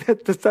false. Okay,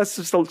 that's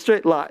just a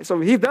straight lie. So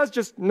he does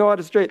just know how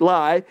to straight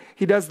lie.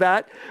 He does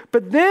that.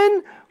 But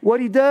then what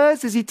he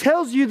does is he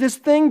tells you this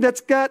thing that's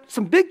got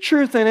some big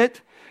truth in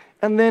it,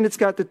 and then it's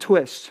got the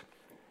twist.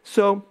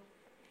 So,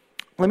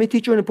 let me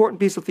teach you an important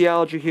piece of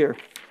theology here.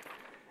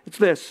 It's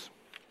this.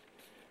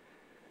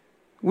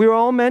 We're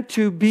all meant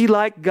to be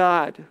like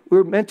God.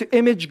 We're meant to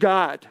image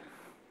God.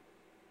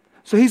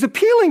 So he's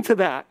appealing to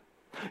that.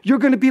 You're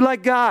going to be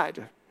like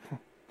God.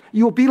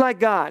 You will be like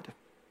God.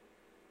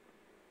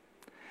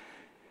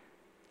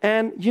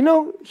 And you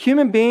know,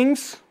 human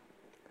beings,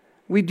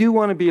 we do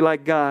want to be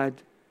like God.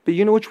 But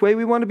you know which way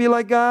we want to be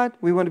like God?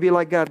 We want to be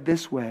like God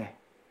this way.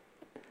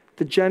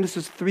 The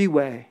Genesis 3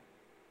 way.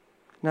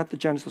 Not the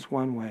Genesis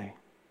 1 way.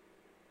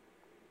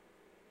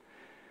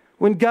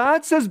 When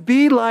God says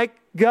be like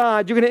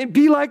God, you're going to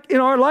be like in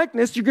our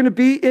likeness, you're going to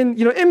be in,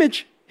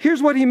 image.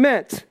 Here's what he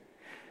meant.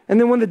 And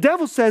then when the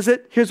devil says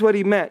it, here's what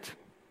he meant.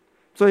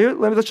 So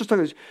let's just talk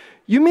about this.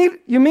 You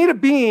meet a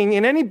being,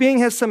 and any being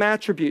has some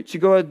attributes. You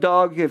go a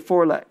dog, you have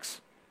 4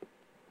 legs.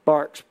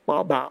 Barks,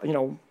 bow, bow,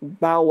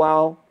 bow,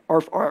 wow,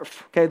 arf,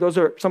 arf. Okay, those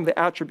are some of the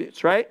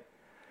attributes, right?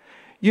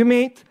 You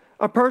meet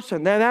a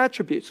person, they have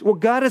attributes. Well,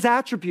 God has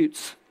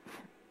attributes.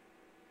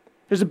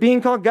 There's a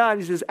being called God,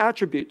 he has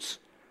attributes.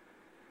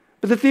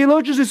 But the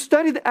theologians who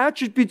study the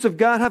attributes of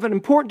God have an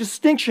important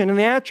distinction in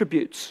the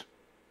attributes.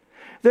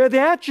 There are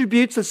the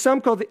attributes that some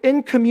call the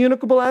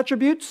incommunicable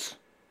attributes,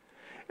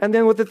 and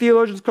then what the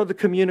theologians call the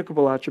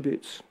communicable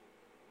attributes.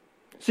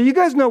 So you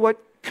guys know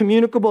what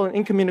communicable and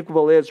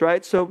incommunicable is,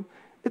 right? So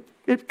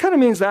it kind of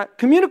means that.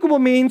 Communicable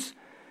means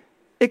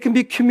it can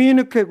be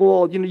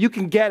communicable, you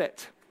can get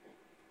it.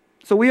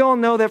 So we all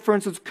know that, for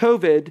instance,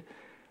 COVID,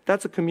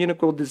 that's a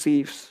communicable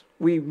disease.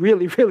 We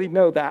really, really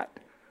know that.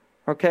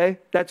 Okay?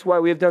 That's why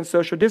we have done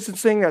social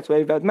distancing, that's why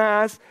we've had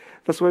masks,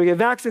 that's why we get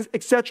vaccines,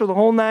 etc., the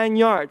whole 9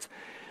 yards.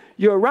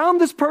 You're around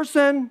this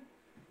person,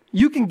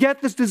 you can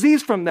get this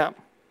disease from them.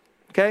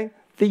 Okay?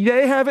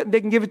 They have it,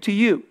 they can give it to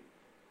you.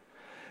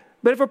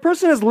 But if a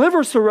person has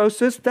liver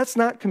cirrhosis, that's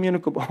not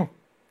communicable.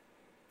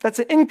 That's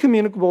an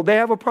incommunicable. They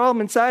have a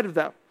problem inside of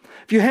them.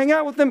 If you hang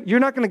out with them, you're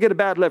not going to get a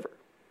bad liver.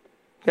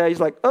 Okay?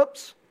 He's like,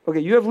 oops, okay,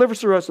 you have liver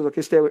cirrhosis.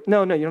 Okay, stay away.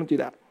 No, you don't do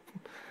that.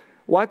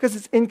 Why? Because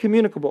it's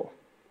incommunicable.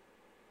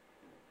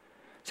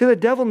 See, the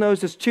devil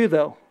knows this too,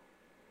 though.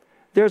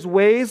 There's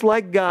ways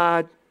like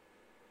God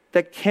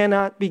that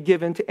cannot be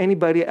given to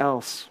anybody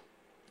else.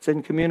 It's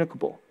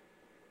incommunicable.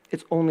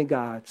 It's only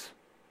God's.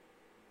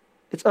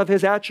 It's of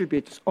his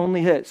attributes. It's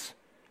only his.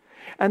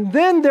 And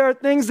then there are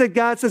things that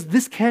God says,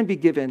 this can be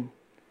given.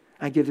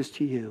 I give this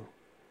to you.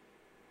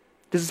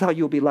 This is how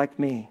you'll be like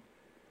me.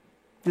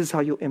 This is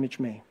how you'll image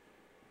me.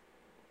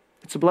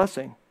 It's a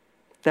blessing.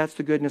 That's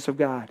the goodness of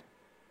God.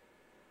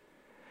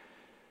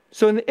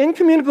 So in the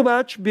incommunicable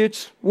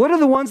attributes, what are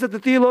the ones that the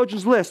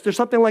theologians list? There's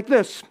something like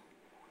this.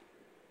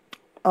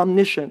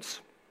 Omniscience.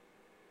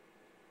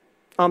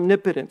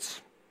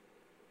 Omnipotence.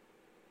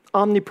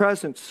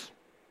 Omnipresence.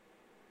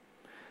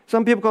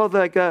 Some people call it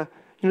like,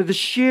 the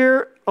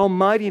sheer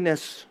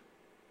almightiness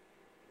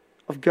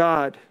of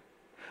God.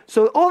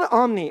 So all the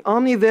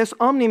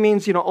omni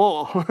means,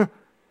 all.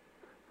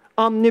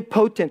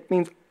 Omnipotent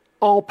means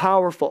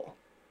all-powerful.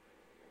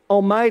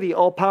 Almighty,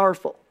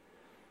 all-powerful.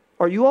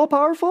 Are you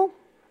all-powerful?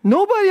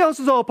 Nobody else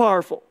is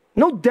all-powerful.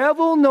 No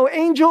devil, no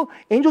angel.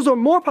 Angels are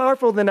more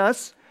powerful than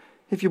us.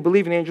 If you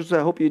believe in angels,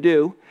 I hope you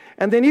do.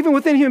 And then even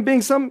within human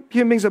beings, some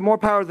human beings have more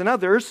power than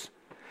others.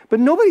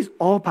 But nobody's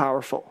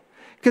all-powerful.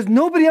 Because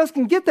nobody else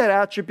can get that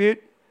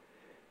attribute.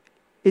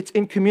 It's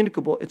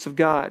incommunicable. It's of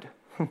God.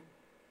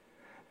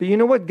 But you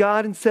know what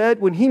God said?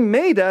 When he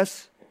made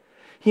us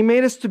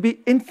to be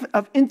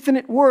of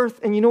infinite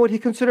worth. And you know what he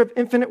considered of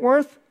infinite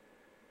worth?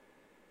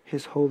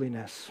 His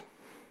holiness.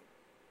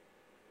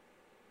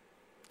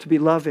 To be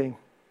loving.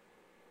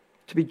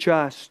 To be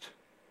just.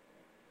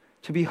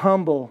 To be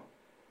humble.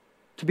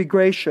 To be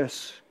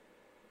gracious.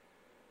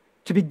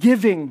 To be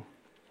giving.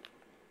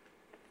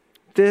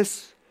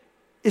 This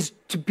is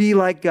to be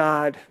like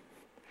God.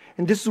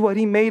 And this is what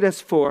he made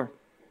us for.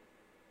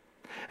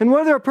 And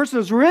whether a person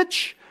is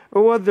rich,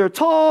 or whether they're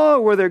tall,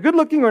 or whether they're good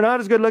looking or not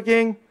as good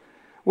looking,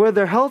 whether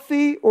they're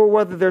healthy or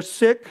whether they're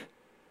sick,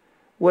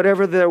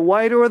 whatever they're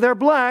white or they're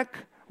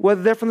black,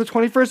 whether they're from the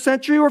 21st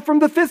century or from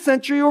the 5th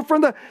century or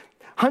from the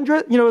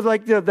 100th,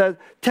 like the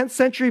 10th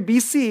century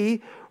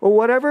BC, or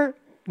whatever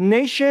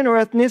nation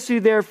or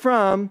ethnicity they're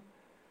from,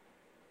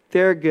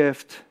 their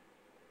gift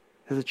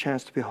is a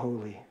chance to be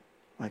holy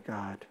like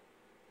God.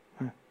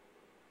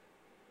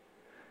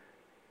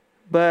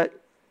 But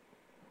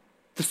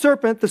the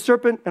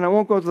serpent, and I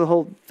won't go into the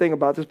whole thing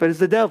about this, but it's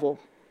the devil.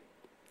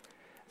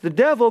 The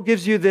devil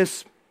gives you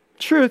this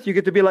truth, you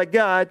get to be like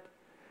God,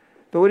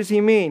 but what does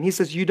he mean? He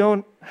says you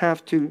don't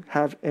have to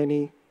have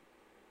any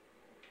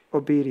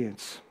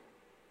obedience.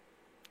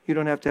 You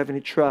don't have to have any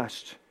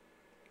trust.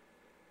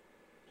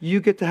 You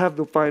get to have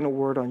the final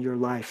word on your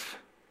life.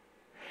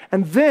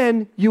 And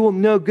then you will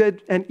know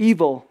good and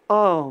evil.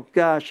 Oh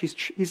gosh,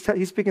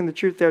 he's speaking the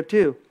truth there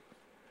too.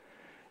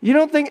 You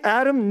don't think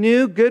Adam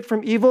knew good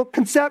from evil?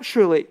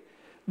 Conceptually.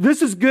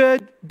 This is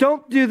good.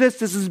 Don't do this.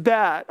 This is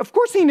bad. Of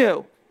course he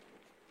knew.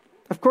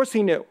 Of course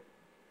he knew.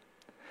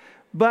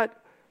 But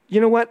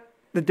you know what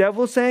the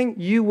devil is saying?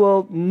 You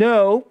will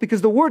know,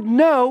 because the word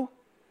know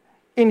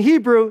in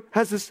Hebrew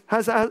has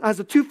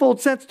a twofold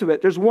sense to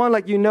it. There's one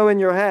like you know in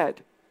your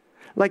head,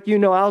 like you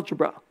know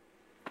algebra.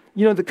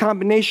 You know the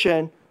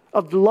combination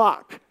of the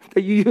lock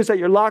that you use at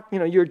your lock,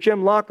 your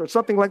gym lock or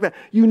something like that.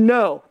 You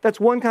know. That's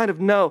one kind of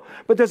know.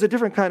 But there's a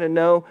different kind of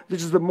know.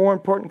 This is the more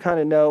important kind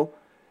of know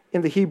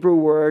in the Hebrew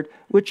word,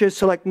 which is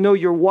to like know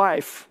your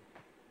wife.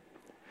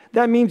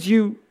 That means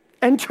you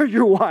enter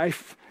your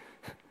wife.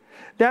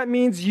 That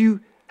means you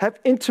have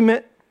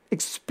intimate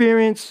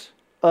experience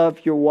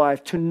of your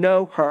wife, to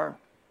know her.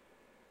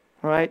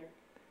 All right?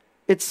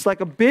 It's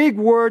like a big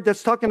word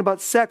that's talking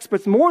about sex, but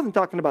it's more than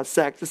talking about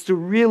sex. It's to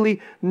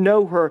really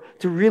know her,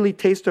 to really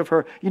taste of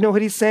her. You know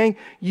what he's saying?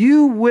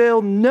 You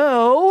will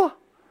know,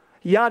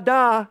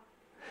 yada,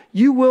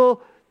 you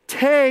will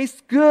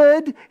taste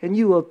good and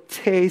you will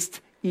taste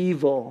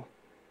evil.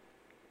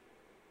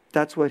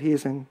 That's what he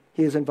is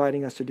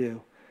inviting us to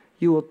do.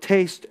 You will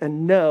taste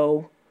and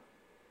know,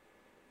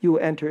 you will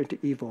enter into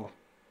evil.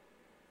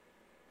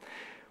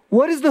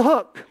 What is the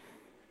hook?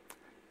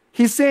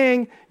 He's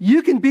saying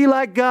you can be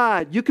like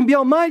God. You can be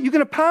almighty. You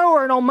can have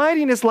power and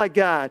almightiness like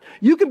God.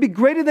 You can be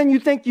greater than you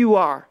think you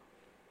are.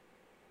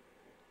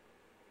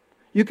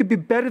 You could be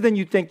better than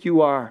you think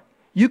you are.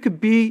 You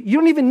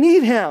don't even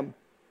need him.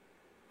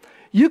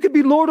 You could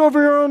be Lord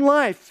over your own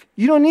life.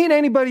 You don't need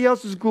anybody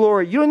else's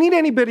glory. You don't need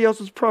anybody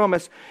else's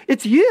promise.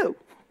 It's you.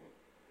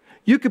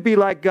 You could be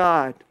like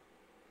God,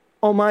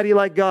 almighty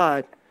like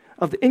God,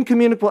 of the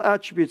incommunicable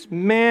attributes.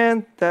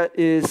 Man, that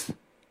is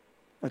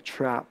a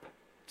trap.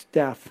 It's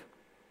death.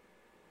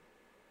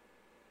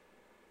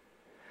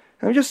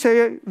 Let me just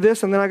say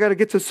this, and then I got to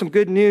get to some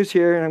good news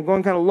here, and I'm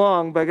going kind of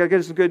long, but I got to get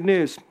to some good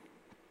news.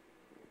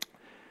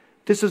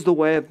 This is the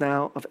way of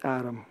now of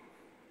Adam.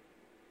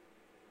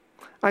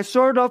 I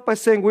started off by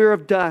saying we're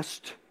of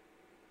dust.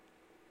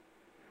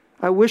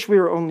 I wish we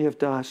were only of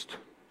dust.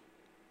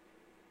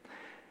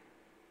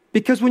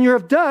 Because when you're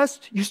of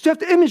dust, you still have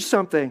to image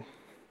something.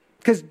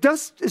 Because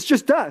dust is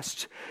just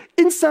dust.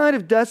 Inside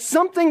of dust,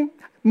 something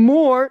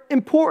more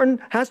important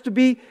has to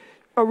be,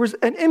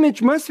 an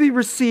image must be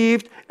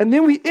received, and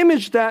then we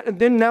image that, and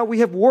then now we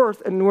have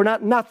worth, and we're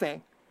not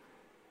nothing.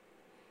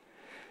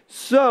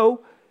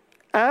 So,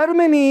 Adam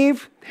and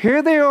Eve,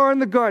 here they are in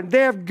the garden. They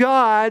have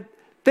God.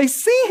 They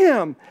see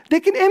him. They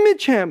can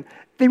image him.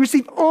 They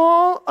receive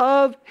all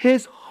of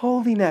his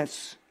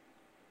holiness.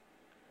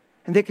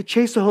 And they could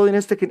chase the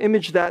holiness. They can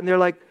image that. And they're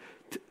like,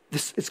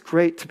 this is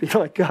great to be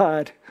like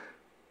God.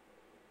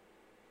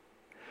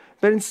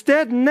 But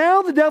instead,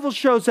 now the devil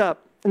shows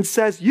up and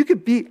says, you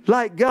could be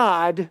like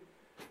God.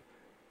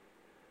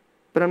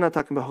 But I'm not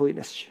talking about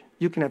holiness.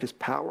 You can have his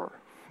power.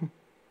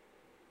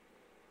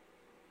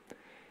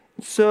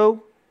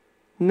 So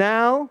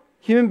now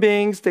human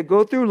beings, they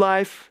go through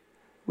life.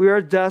 We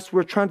are dust.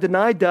 We're trying to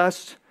deny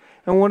dust.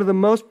 And one of the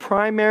most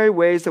primary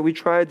ways that we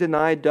try to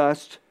deny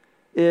dust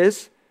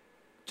is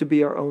to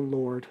be our own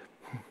Lord.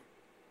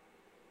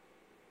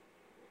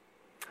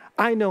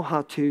 I know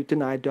how to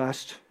deny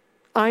dust.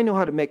 I know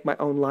how to make my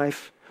own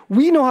life.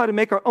 We know how to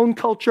make our own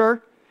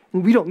culture.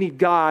 And we don't need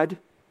God.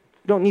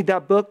 We don't need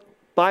that book,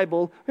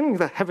 Bible. We don't need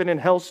that heaven and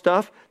hell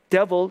stuff.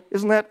 Devil,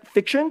 isn't that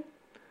fiction?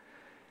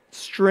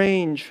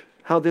 Strange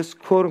how this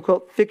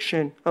quote-unquote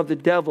fiction of the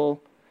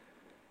devil,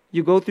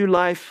 you go through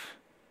life,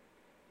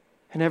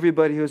 and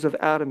everybody who is of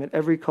Adam in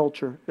every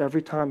culture,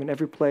 every time, in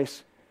every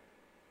place,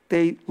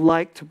 they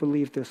like to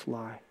believe this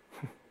lie.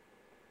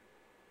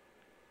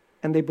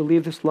 And they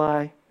believe this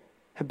lie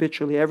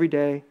habitually every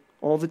day,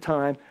 all the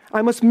time.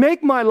 I must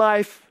make my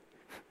life,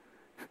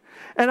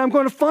 and I'm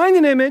going to find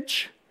an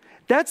image.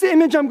 That's the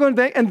image I'm going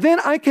to make, and then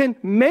I can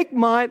make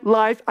my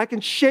life. I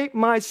can shape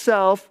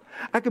myself.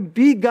 I can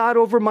be God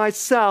over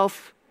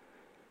myself.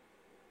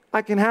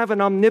 I can have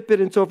an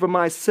omnipotence over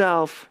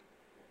myself.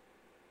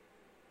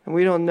 And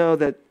we don't know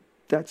that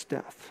that's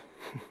death.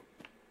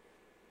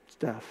 It's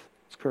death.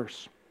 It's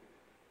curse.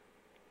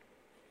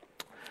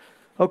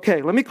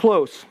 Okay, let me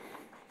close.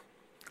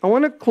 I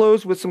want to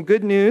close with some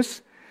good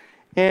news.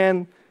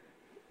 And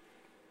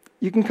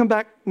you can come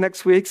back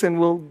next week and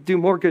we'll do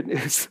more good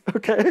news.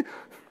 Okay?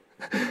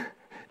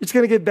 It's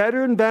going to get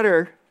better and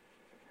better.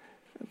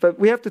 But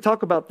we have to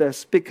talk about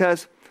this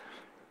because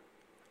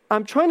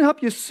I'm trying to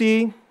help you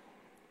see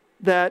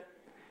that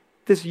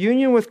this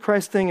union with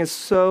Christ thing is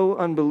so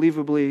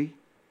unbelievably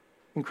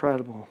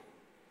incredible.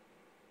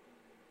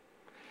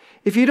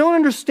 If you don't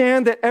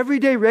understand that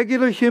everyday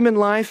regular human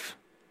life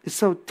is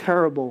so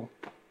terrible,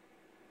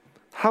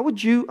 how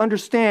would you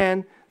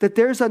understand that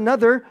there's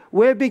another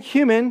way of being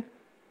human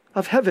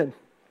of heaven?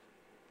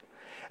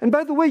 And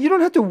by the way, you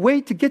don't have to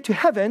wait to get to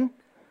heaven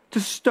to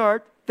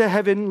start the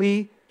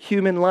heavenly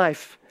human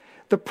life.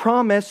 The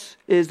promise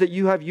is that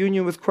you have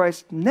union with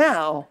Christ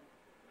now.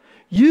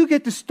 You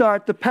get to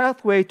start the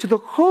pathway to the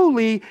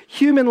holy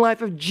human life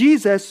of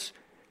Jesus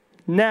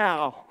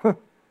now.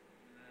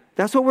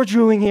 That's what we're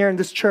doing here in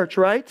this church,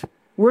 right?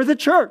 We're the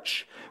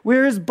church.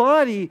 We're his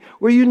body.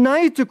 We're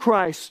united to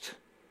Christ.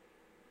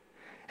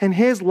 And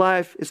his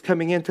life is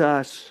coming into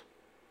us.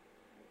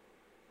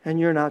 And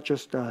you're not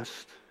just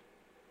dust.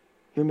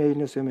 You're made in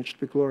his image to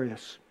be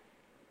glorious.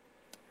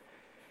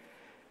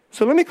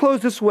 So let me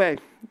close this way.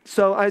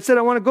 So I said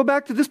I want to go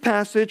back to this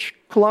passage,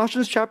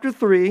 Colossians chapter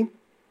 3.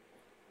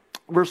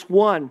 Verse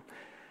 1.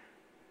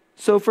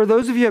 So for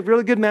those of you who have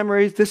really good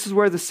memories, this is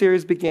where the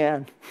series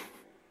began.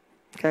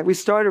 Okay, we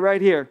started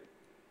right here.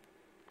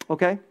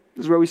 Okay,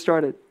 this is where we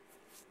started.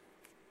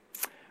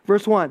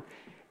 Verse 1.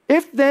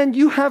 If then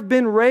you have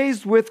been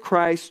raised with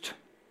Christ,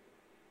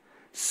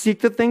 seek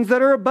the things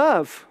that are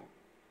above,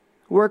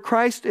 where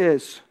Christ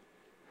is,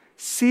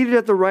 seated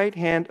at the right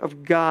hand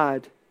of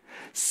God.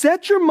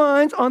 Set your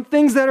minds on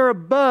things that are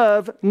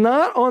above,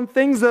 not on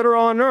things that are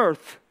on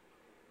earth.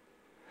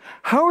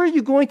 How are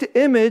you going to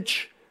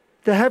image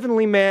the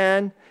heavenly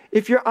man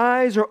if your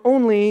eyes are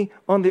only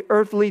on the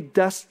earthly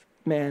dust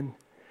man?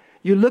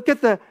 You look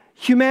at the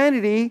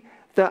humanity,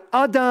 the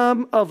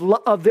Adam of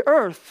the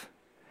earth,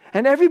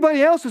 and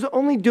everybody else is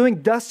only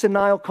doing dust and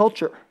Nile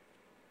culture.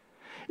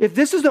 If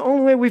this is the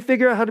only way we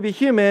figure out how to be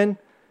human,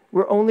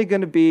 we're only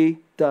going to be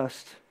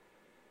dust.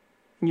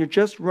 And you're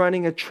just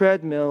running a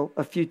treadmill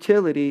of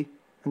futility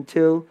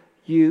until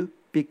you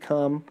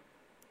become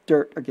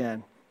dirt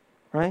again,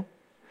 right?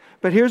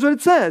 But here's what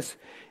it says.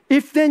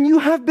 If then you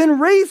have been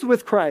raised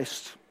with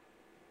Christ.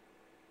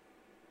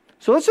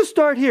 So let's just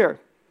start here.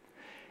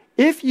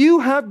 If you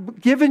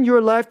have given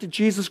your life to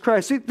Jesus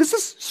Christ. See, this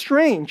is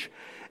strange.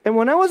 And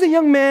when I was a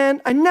young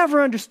man, I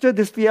never understood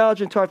this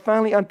theology until I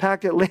finally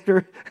unpacked it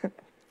later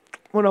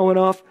when I went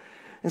off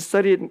and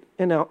studied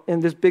in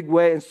this big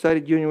way and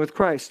studied union with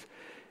Christ.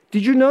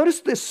 Did you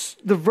notice this?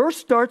 The verse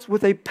starts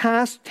with a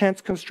past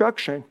tense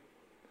construction.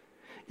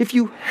 If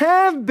you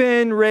have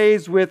been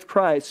raised with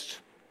Christ.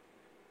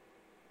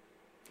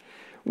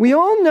 We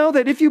all know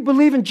that if you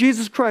believe in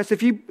Jesus Christ,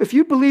 if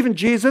you believe in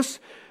Jesus,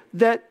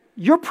 that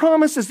your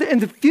promise is that in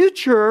the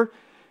future,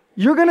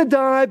 you're going to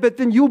die, but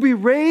then you'll be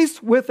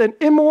raised with an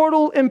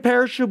immortal,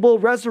 imperishable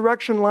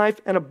resurrection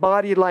life and a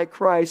body like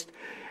Christ.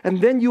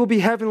 And then you'll be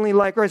heavenly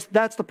like Christ.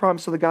 That's the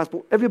promise of the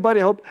gospel. Everybody,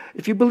 I hope,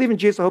 if you believe in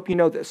Jesus, I hope you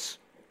know this,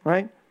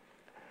 right?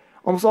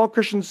 Almost all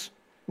Christians,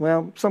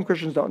 well, some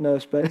Christians don't know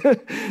this,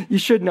 but you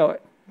should know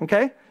it,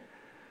 okay?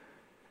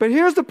 But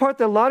here's the part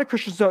that a lot of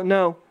Christians don't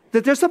know,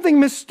 that there's something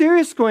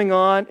mysterious going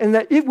on, and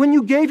that when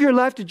you gave your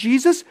life to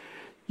Jesus,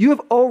 you have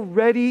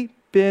already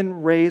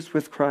been raised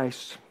with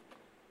Christ.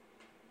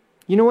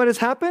 You know what has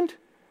happened?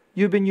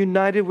 You've been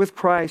united with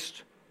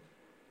Christ,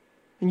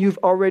 and you've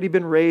already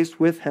been raised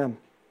with him.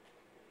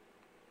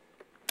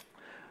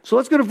 So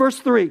let's go to verse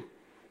 3.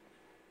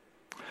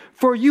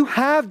 For you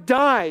have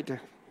died.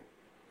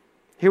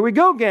 Here we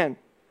go again.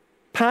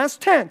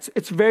 Past tense.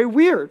 It's very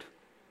weird.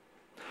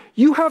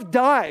 You have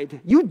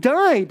died. You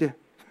died.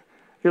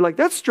 You're like,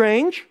 that's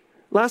strange.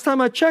 Last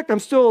time I checked, I'm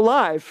still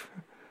alive.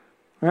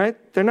 Right?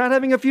 They're not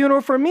having a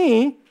funeral for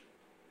me.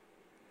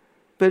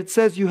 But it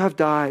says you have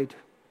died.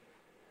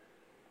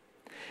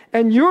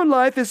 And your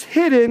life is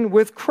hidden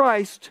with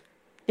Christ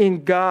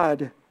in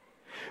God.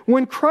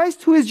 When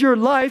Christ, who is your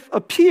life,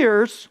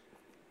 appears,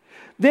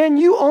 then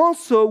you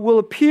also will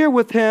appear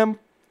with him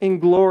in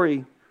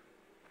glory.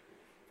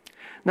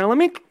 Now let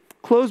me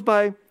close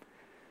by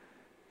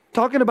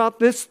talking about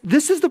this.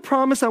 This is the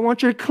promise I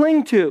want you to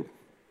cling to.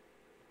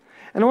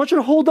 And I want you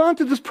to hold on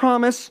to this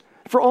promise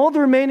for all the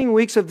remaining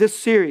weeks of this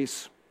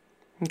series.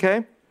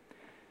 Okay?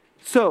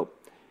 So,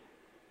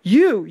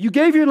 you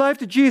gave your life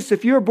to Jesus.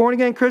 If you're a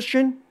born-again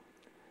Christian,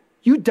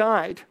 you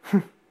died.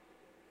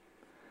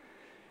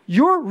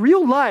 Your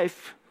real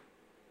life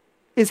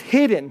is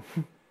hidden.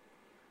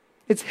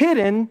 It's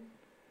hidden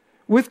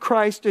with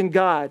Christ and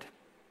God.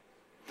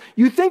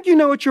 You think you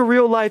know what your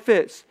real life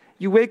is.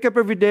 You wake up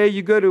every day,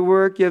 you go to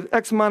work, you have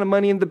X amount of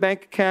money in the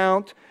bank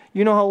account,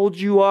 you know how old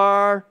you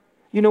are,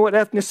 you know what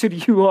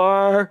ethnicity you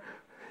are,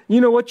 you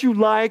know what you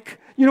like,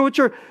 you know what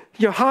your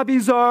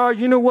hobbies are,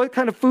 you know what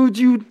kind of foods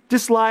you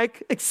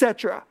dislike,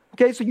 etc.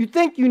 Okay, so you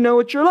think you know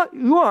what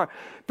you are,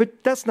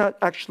 but that's not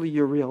actually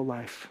your real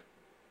life.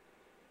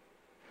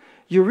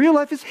 Your real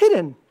life is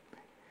hidden.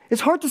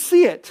 It's hard to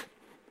see it.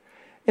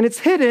 And it's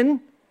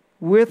hidden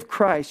with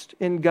Christ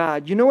in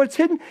God. You know what it's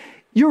hidden?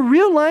 Your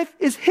real life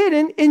is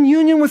hidden in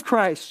union with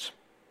Christ.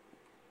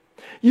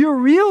 Your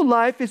real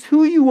life is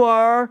who you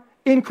are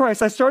in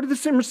Christ. I started the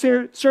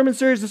sermon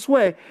series this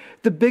way.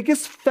 The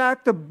biggest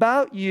fact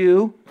about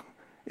you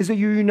is that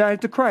you're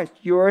united to Christ.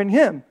 You are in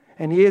him,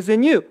 and he is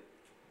in you.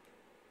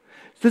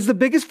 This is the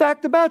biggest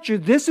fact about you.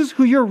 This is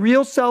who your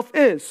real self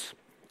is.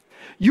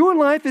 Your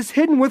life is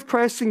hidden with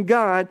Christ in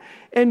God,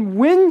 and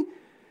when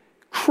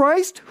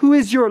Christ, who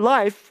is your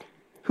life,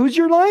 who's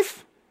your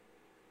life?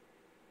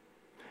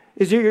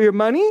 Is it your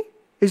money?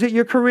 Is it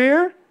your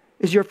career?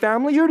 Is your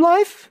family your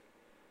life?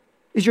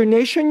 Is your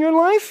nation your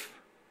life?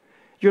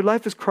 Your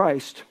life is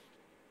Christ.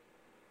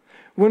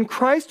 When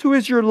Christ, who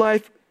is your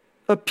life,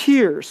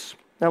 appears.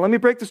 Now let me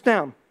break this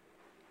down.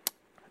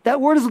 That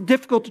word is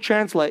difficult to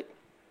translate.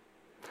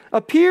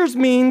 Appears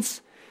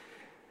means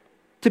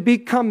to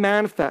become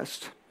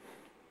manifest.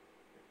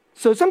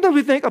 So sometimes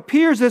we think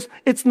appears is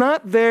it's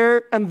not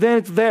there and then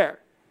it's there.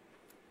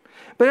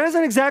 But that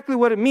isn't exactly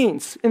what it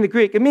means in the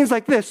Greek. It means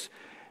like this.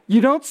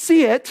 You don't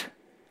see it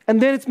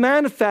and then it's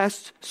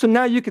manifest, so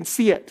now you can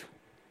see it.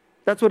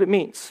 That's what it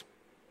means.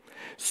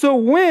 So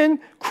when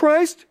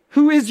Christ,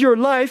 who is your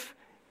life,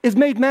 is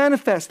made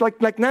manifest,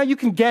 like now you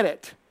can get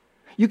it.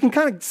 You can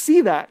kind of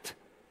see that.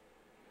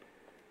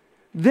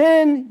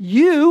 Then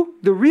you,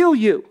 the real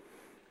you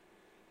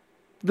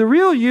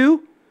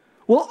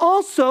will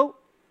also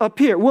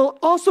appear, will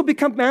also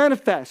become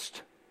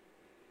manifest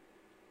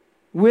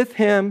with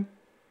him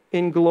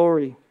in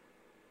glory.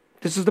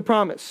 This is the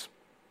promise.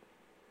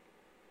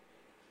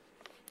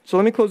 So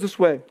let me close this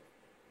way.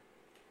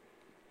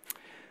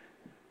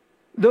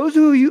 Those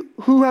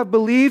who have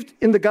believed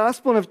in the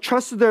gospel and have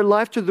trusted their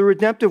life to the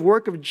redemptive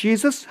work of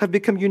Jesus have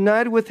become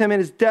united with him in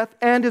his death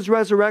and his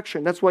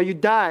resurrection. That's why you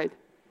died.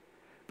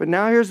 But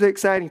now here's the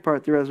exciting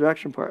part, the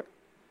resurrection part.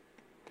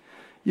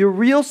 Your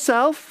real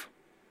self,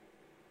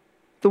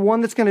 the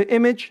one that's going to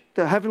image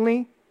the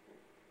heavenly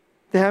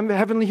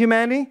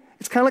humanity,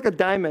 it's kind of like a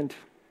diamond.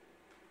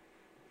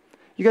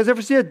 You guys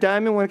ever see a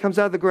diamond when it comes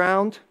out of the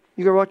ground?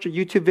 You go watch a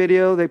YouTube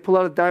video, they pull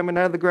out a diamond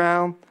out of the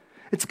ground.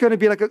 It's going to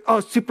be like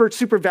a super,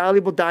 super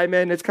valuable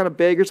diamond. It's kind of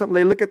big or something.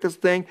 They look at this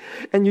thing,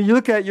 and you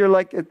look at it, you're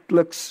like, it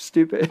looks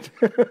stupid.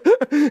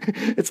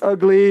 It's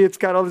ugly. It's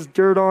got all this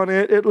dirt on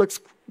it.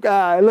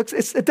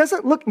 It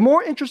doesn't look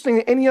more interesting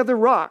than any other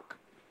rock.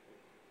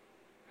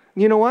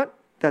 You know what?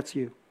 That's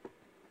you.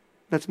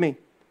 That's me.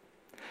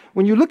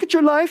 When you look at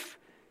your life,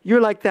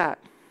 you're like that.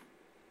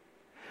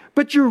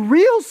 But your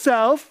real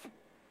self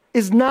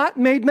is not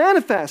made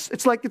manifest.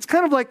 It's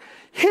kind of like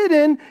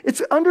hidden.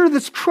 It's under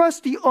this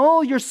crusty,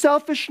 all your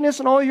selfishness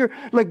and all your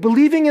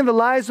believing in the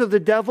lies of the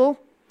devil.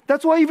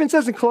 That's why it even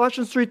says in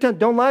Colossians 3:10,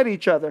 don't lie to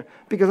each other,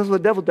 because that's what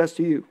the devil does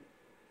to you.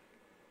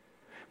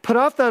 Put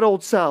off that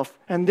old self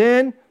and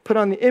then put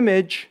on the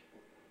image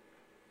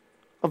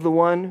of the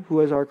one who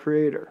is our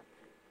creator.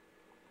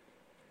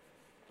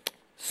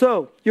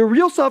 So, your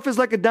real self is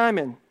like a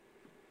diamond.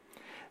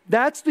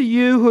 That's the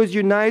you who is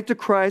united to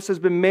Christ, has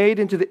been made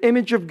into the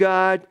image of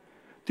God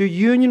through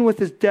union with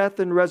his death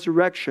and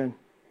resurrection.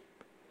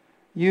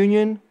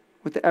 Union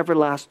with the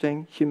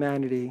everlasting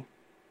humanity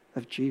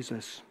of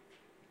Jesus.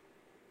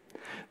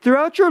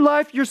 Throughout your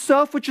life,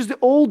 yourself, which is the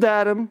old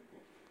Adam,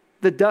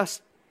 the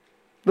dust,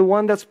 the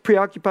one that's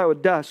preoccupied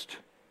with dust,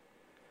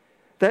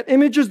 that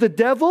image is the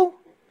devil,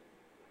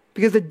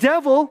 because the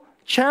devil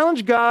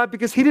challenged God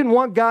because he didn't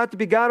want God to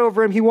be God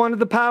over him. He wanted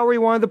the power, he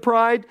wanted the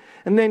pride,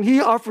 and then he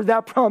offered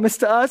that promise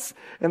to us,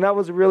 and that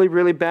was a really,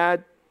 really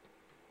bad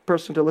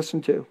person to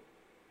listen to.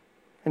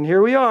 And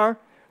here we are,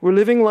 we're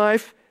living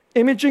life,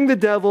 imaging the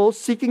devil,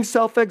 seeking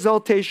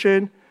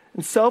self-exaltation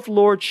and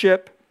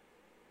self-lordship.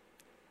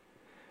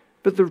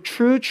 But the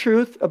true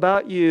truth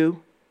about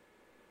you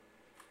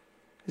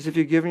is if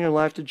you've given your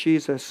life to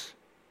Jesus,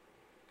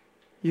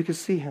 you can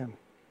see him.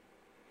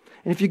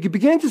 And if you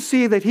begin to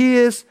see that he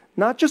is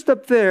not just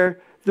up there,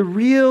 the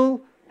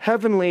real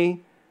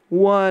heavenly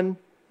one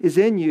is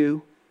in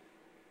you,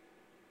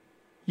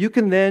 you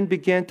can then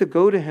begin to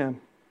go to him.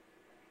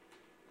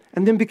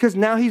 And then because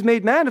now he's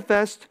made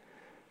manifest,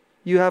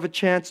 you have a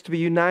chance to be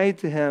united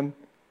to him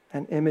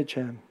and image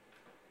him.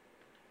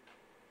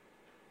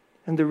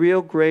 And the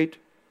real great,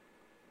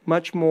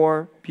 much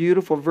more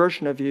beautiful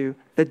version of you,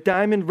 the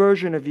diamond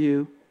version of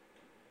you,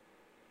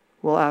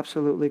 will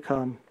absolutely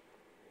come.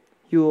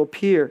 You will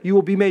appear. You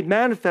will be made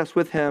manifest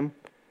with him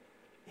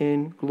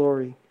in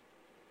glory.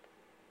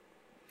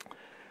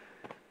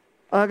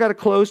 I got to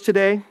close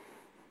today.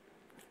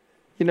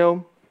 You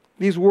know,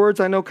 these words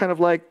I know kind of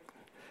like,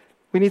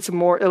 we need some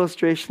more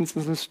illustrations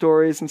and some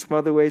stories and some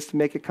other ways to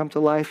make it come to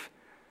life.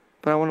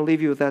 But I want to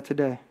leave you with that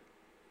today.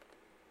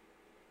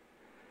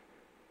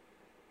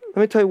 Let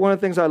me tell you one of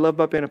the things I love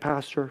about being a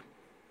pastor.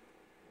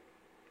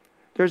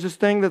 There's this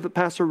thing that the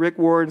pastor Rick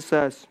Warren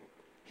says.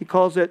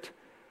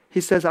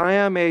 He says, I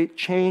am a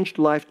changed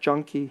life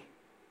junkie.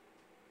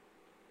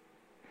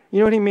 You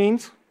know what he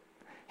means?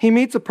 He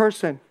meets a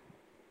person.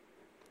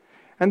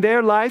 And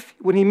their life,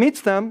 when he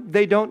meets them,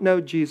 they don't know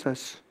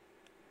Jesus.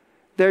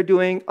 They're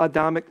doing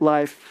Adamic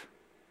life.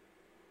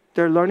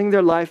 They're learning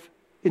their life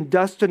in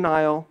dust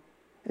denial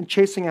and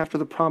chasing after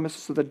the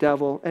promises of the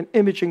devil and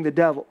imaging the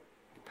devil.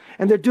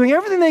 And they're doing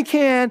everything they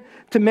can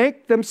to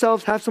make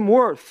themselves have some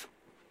worth.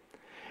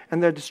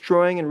 And they're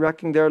destroying and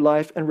wrecking their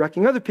life and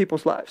wrecking other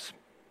people's lives.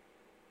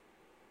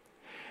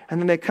 And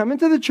then they come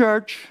into the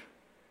church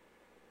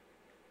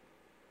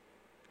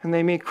and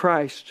they meet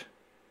Christ.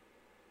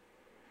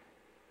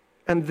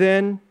 And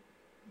then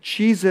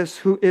Jesus,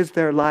 who is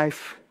their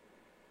life,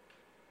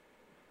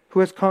 who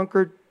has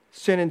conquered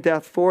sin and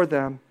death for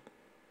them,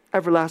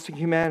 everlasting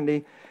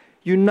humanity,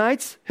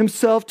 unites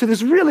himself to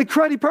this really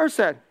cruddy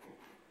person.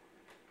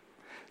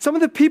 Some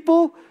of the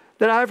people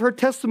that I've heard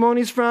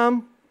testimonies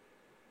from,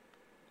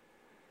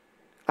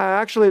 I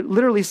actually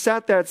literally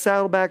sat there at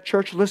Saddleback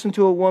Church, listened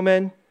to a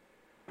woman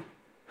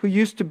who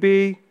used to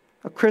be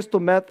a crystal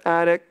meth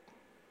addict,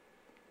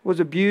 was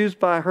abused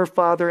by her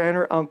father and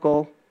her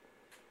uncle.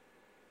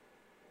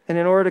 And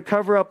in order to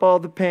cover up all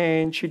the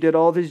pain, she did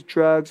all these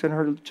drugs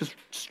and just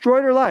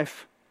destroyed her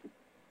life.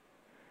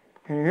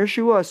 And here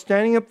she was,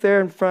 standing up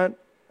there in front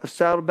of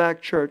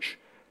Saddleback Church,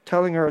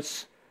 telling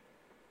us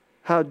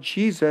how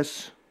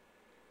Jesus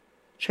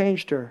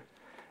changed her.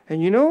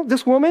 And you know,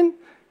 this woman,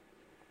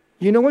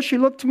 you know what she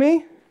looked to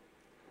me?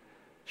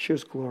 She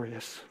was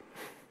glorious.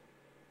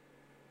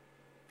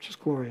 She's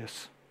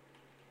glorious.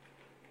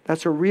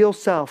 That's her real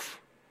self.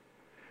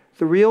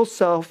 The real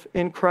self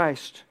in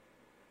Christ.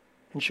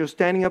 And she was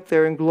standing up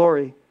there in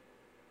glory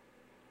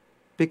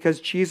because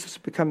Jesus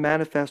had become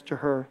manifest to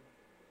her.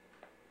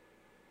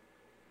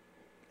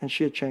 And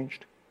she had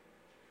changed.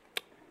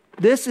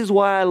 This is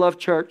why I love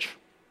church.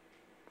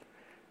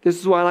 This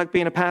is why I like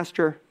being a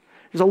pastor.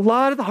 There's a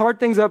lot of the hard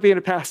things about being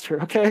a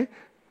pastor, okay?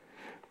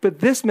 But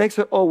this makes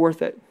it all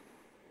worth it.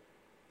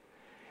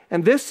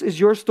 And this is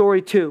your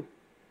story too.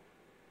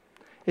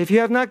 If you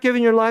have not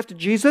given your life to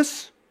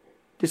Jesus,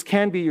 this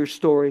can be your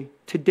story.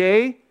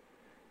 Today,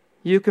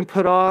 you can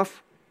put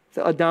off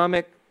the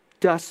Adamic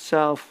dust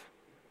self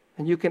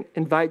and you can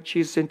invite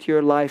Jesus into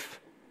your life.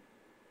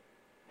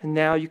 And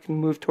now you can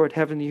move toward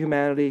heavenly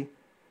humanity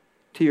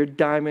to your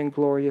diamond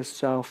glorious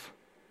self.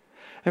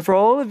 And for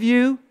all of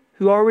you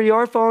who already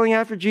are following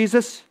after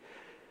Jesus,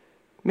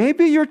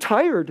 maybe you're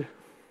tired.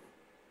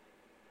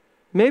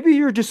 Maybe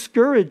you're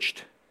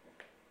discouraged.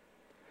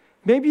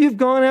 Maybe you've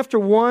gone after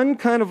one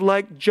kind of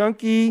like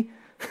junky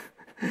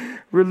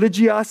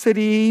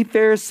religiosity,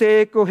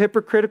 Pharisaical,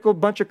 hypocritical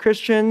bunch of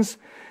Christians.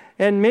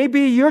 And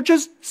maybe you're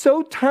just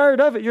so tired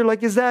of it. You're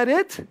like, is that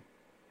it?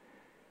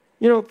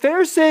 You know,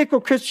 Pharisaical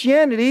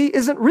Christianity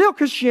isn't real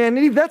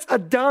Christianity. That's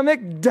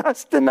Adamic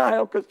dust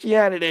denial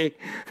Christianity.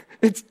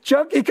 It's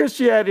junky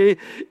Christianity.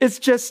 It's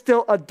just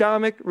still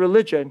Adamic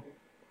religion.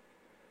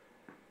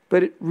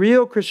 But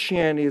real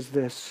Christianity is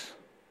this: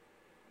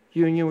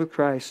 union with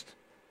Christ,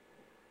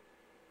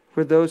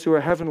 where those who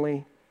are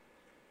heavenly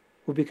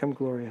will become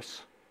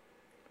glorious.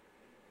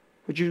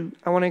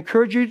 I want to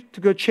encourage you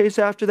to go chase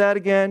after that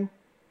again,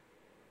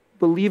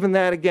 believe in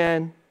that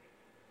again,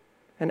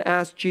 and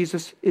ask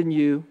Jesus in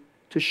you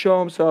to show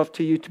himself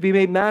to you, to be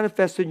made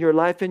manifest in your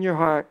life and your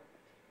heart,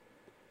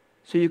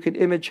 so you can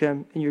image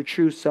him and your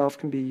true self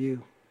can be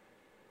you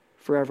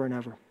forever and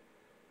ever.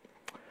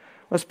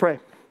 Let's pray.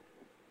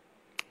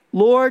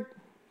 Lord,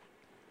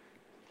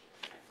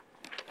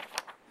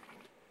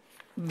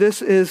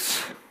 this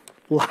is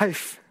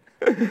life.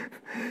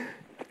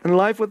 And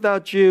life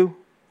without you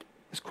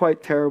is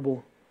quite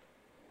terrible.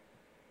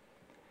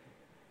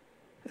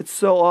 It's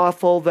so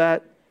awful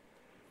that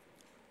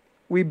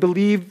we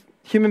believe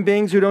human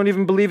beings who don't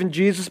even believe in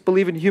Jesus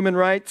believe in human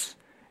rights,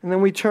 and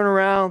then we turn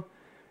around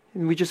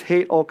and we just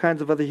hate all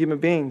kinds of other human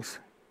beings.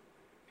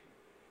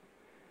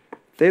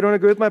 They don't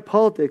agree with my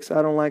politics,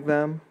 I don't like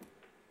them.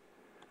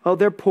 Oh,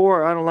 they're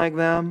poor, I don't like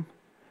them.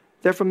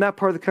 They're from that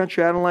part of the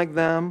country, I don't like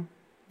them.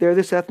 They're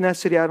this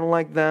ethnicity, I don't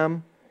like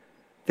them.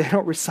 They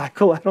don't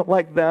recycle, I don't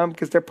like them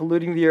because they're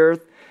polluting the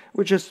earth,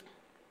 which is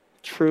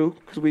true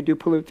because we do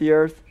pollute the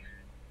earth.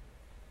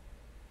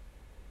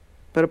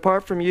 But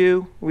apart from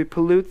you, we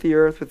pollute the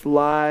earth with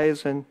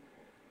lies and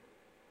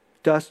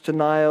dust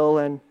denial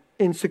and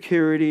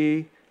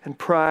insecurity and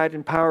pride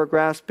and power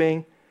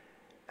grasping.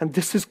 And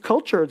this is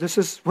culture. This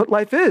is what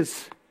life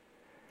is.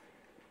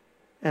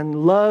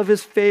 And love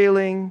is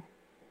failing.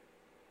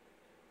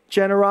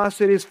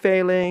 Generosity is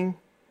failing.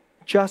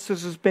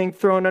 Justice is being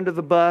thrown under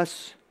the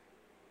bus.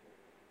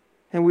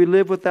 And we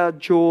live without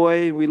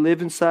joy. We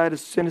live inside of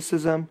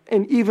cynicism.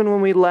 And even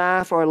when we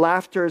laugh, our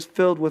laughter is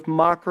filled with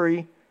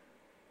mockery.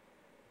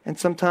 And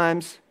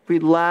sometimes we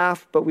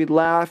laugh, but we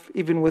laugh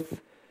even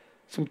with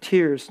some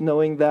tears,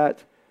 knowing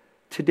that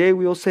today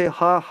we will say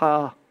ha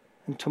ha,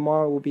 and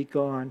tomorrow will be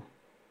gone.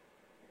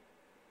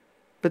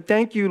 But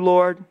thank you,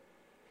 Lord.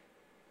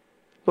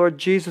 Lord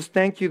Jesus,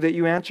 thank you that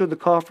you answered the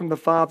call from the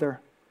Father,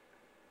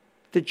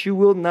 that you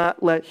will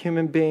not let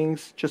human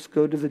beings just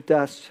go to the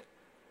dust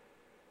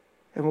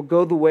and will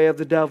go the way of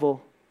the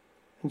devil.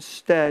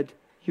 Instead,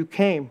 you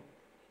came.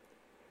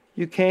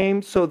 You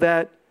came so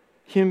that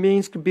human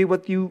beings could be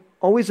what you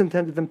always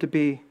intended them to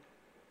be.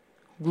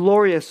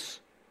 Glorious.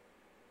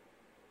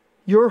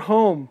 Your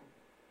home,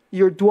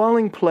 your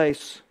dwelling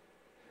place,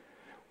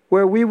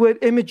 where we would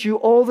image you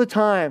all the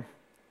time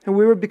and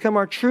we would become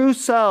our true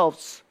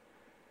selves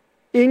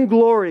in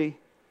glory.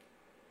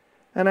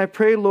 And I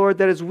pray, Lord,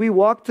 that as we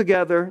walk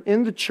together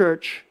in the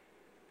church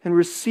and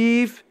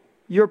receive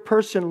your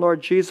person,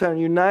 Lord Jesus, and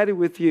united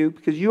with you,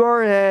 because you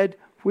are our head,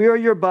 we are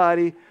your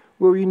body,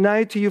 we're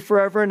united to you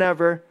forever and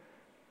ever,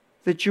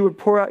 that you would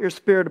pour out your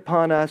Spirit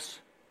upon us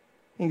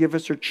and give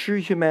us our true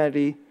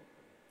humanity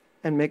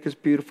and make us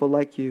beautiful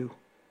like you.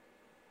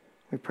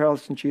 We pray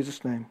this in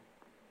Jesus' name.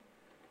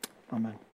 Amen.